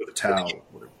with a towel or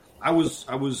whatever. I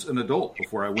was an adult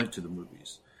before I went to the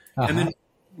movies. And then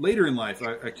later in life,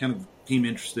 I kind of became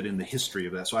interested in the history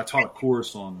of that. So I taught a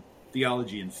course on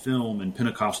theology and film and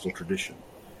Pentecostal tradition.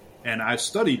 And I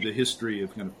studied the history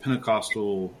of kind of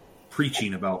Pentecostal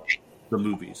preaching about the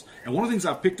movies. And one of the things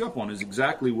I've picked up on is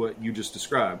exactly what you just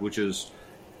described, which is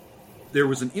there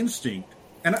was an instinct.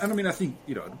 And I mean, I think,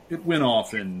 it went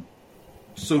off in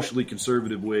socially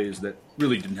conservative ways that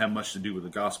really didn't have much to do with the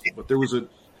gospel. But there was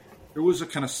a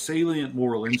kind of salient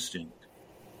moral instinct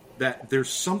that there's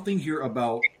something here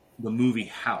about the movie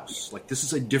house. Like, this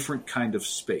is a different kind of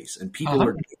space, and people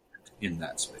are different in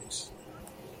that space.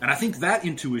 And I think that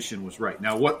intuition was right.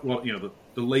 Now,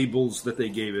 the labels that they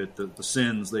gave it, the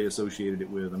sins they associated it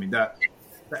with, I mean, that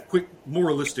quick,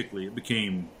 moralistically, it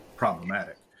became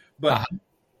problematic. But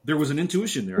there was an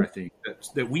intuition there, I think,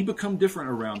 that we become different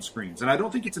around screens. And I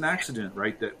don't think it's an accident,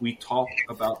 right, that we talk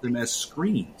about them as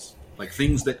screens, like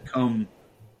things that come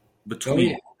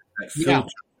between, that filter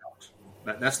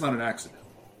out. That's not an accident.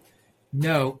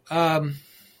 No.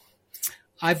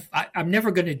 I'm never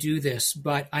going to do this,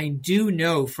 but I do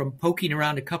know from poking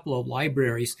around a couple of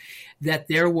libraries that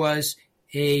there was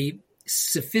a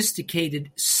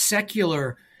sophisticated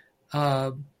secular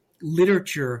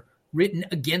literature written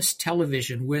against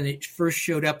television when it first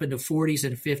showed up in the 40s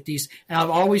and 50s. And I've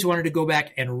always wanted to go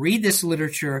back and read this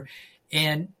literature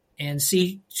and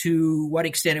see to what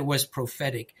extent it was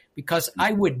prophetic, because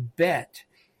I would bet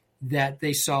that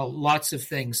they foresaw lots of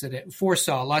things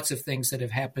that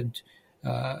have happened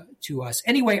to us.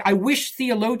 Anyway, I wish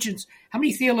how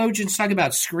many theologians talk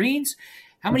about screens?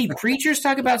 How many preachers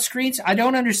talk about screens? I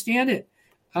don't understand it.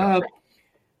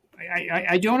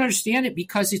 I don't understand it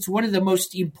because it's one of the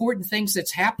most important things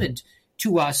that's happened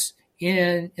to us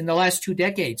in the last 2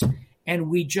 decades.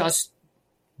 And we just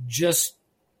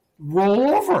roll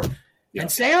over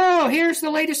and say, oh, here's the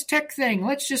latest tech thing.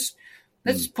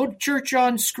 Let's put church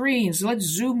on screens. Let's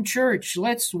Zoom church.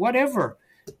 Let's whatever.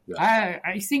 Yeah.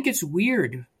 I think it's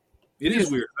weird. It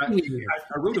is weird.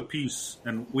 I wrote a piece,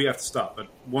 and we have to stop, but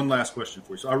one last question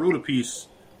for you. So I wrote a piece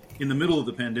in the middle of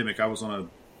the pandemic. I was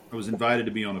invited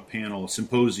to be on a panel, a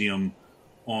symposium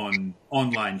on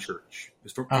online church.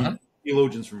 It's from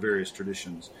theologians from various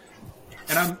traditions.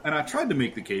 And I tried to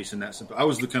make the case in that I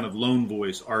was the kind of lone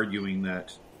voice arguing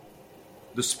that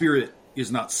the Spirit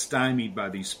is not stymied by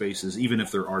these spaces, even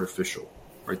if they're artificial,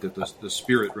 right? That the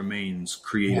Spirit remains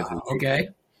creatively. Yeah, okay.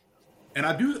 And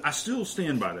I still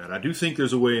stand by that. I do think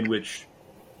there's a way in which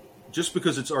just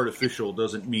because it's artificial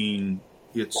doesn't mean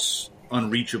it's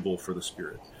unreachable for the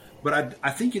Spirit. But I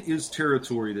think it is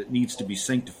territory that needs to be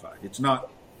sanctified.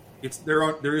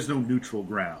 There is no neutral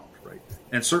ground, right?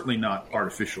 And certainly not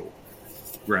artificial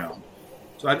ground.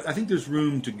 So I think there's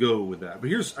room to go with that. But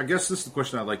I guess this is the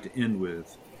question I'd like to end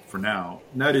with for now.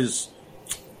 And that is,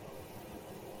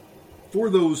 for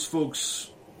those folks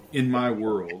in my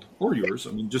world, or yours,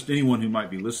 I mean, just anyone who might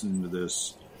be listening to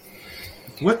this,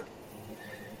 what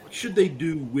should they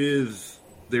do with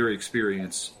their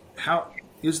experience? How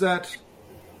is that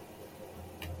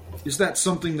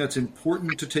something that's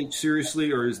important to take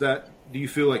seriously, or do you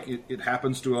feel like it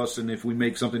happens to us, and if we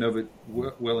make something of it,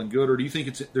 well and good, or do you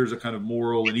think there's a kind of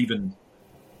moral and even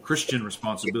Christian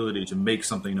responsibility to make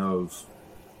something of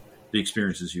the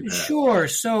experiences you've had? Sure.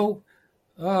 So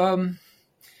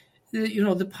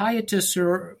the pietists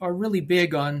are really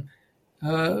big on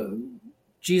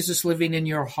Jesus living in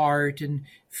your heart and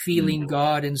feeling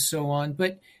God and so on.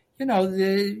 But,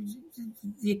 the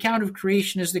account of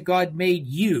creation is that God made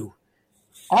you,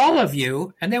 all of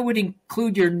you, and that would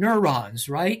include your neurons,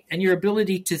 right? And your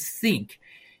ability to think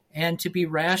and to be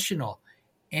rational.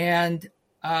 And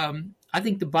I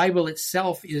think the Bible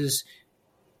itself is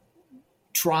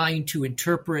trying to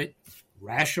interpret,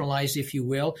 rationalize, if you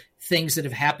will, things that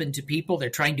have happened to people. They're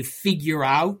trying to figure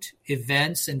out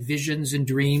events and visions and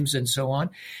dreams and so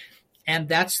on. And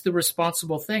that's the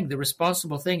responsible thing. The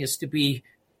responsible thing is to be,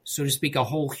 so to speak, a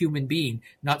whole human being,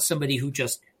 not somebody who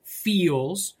just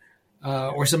feels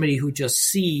or somebody who just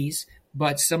sees,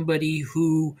 but somebody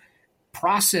who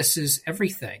processes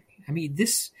everything. I mean,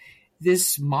 this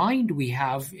mind we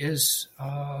have is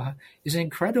an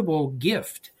incredible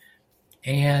gift,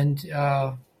 and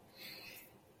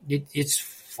it's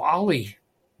folly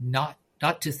not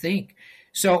to think.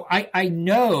 So I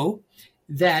know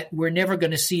that we're never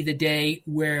going to see the day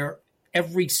where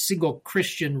every single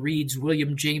Christian reads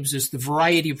William James's The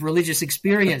Variety of Religious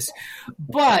Experience,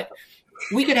 but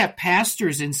we could have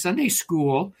pastors in Sunday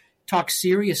school talk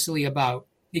seriously about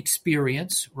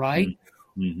experience, right?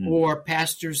 Mm-hmm. Or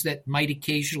pastors that might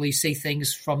occasionally say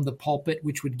things from the pulpit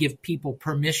which would give people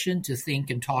permission to think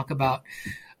and talk about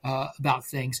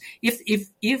things.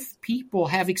 If people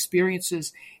have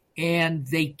experiences and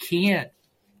they can't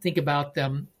think about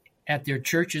them at their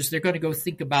churches, they're going to go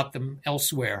think about them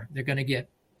elsewhere. They're going to get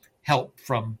help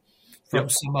from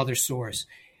some other source.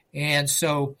 And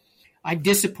so I'm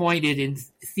disappointed in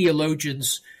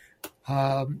theologians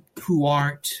who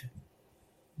aren't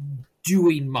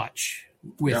doing much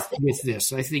with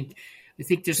this. I think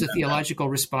there's a theological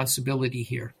responsibility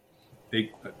here. I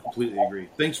completely agree.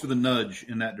 Thanks for the nudge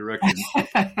in that direction.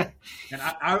 And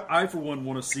I for one,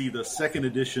 want to see the second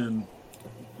edition,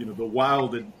 the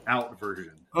wilded out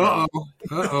version.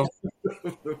 Uh-oh.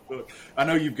 I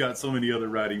know you've got so many other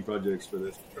writing projects for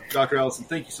this. Dr. Allison,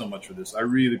 thank you so much for this. I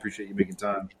really appreciate you making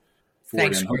time for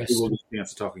Thanks, it. And Chris. hopefully we'll get a chance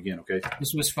to talk again, okay?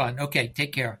 This was fun. Okay,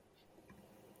 take care.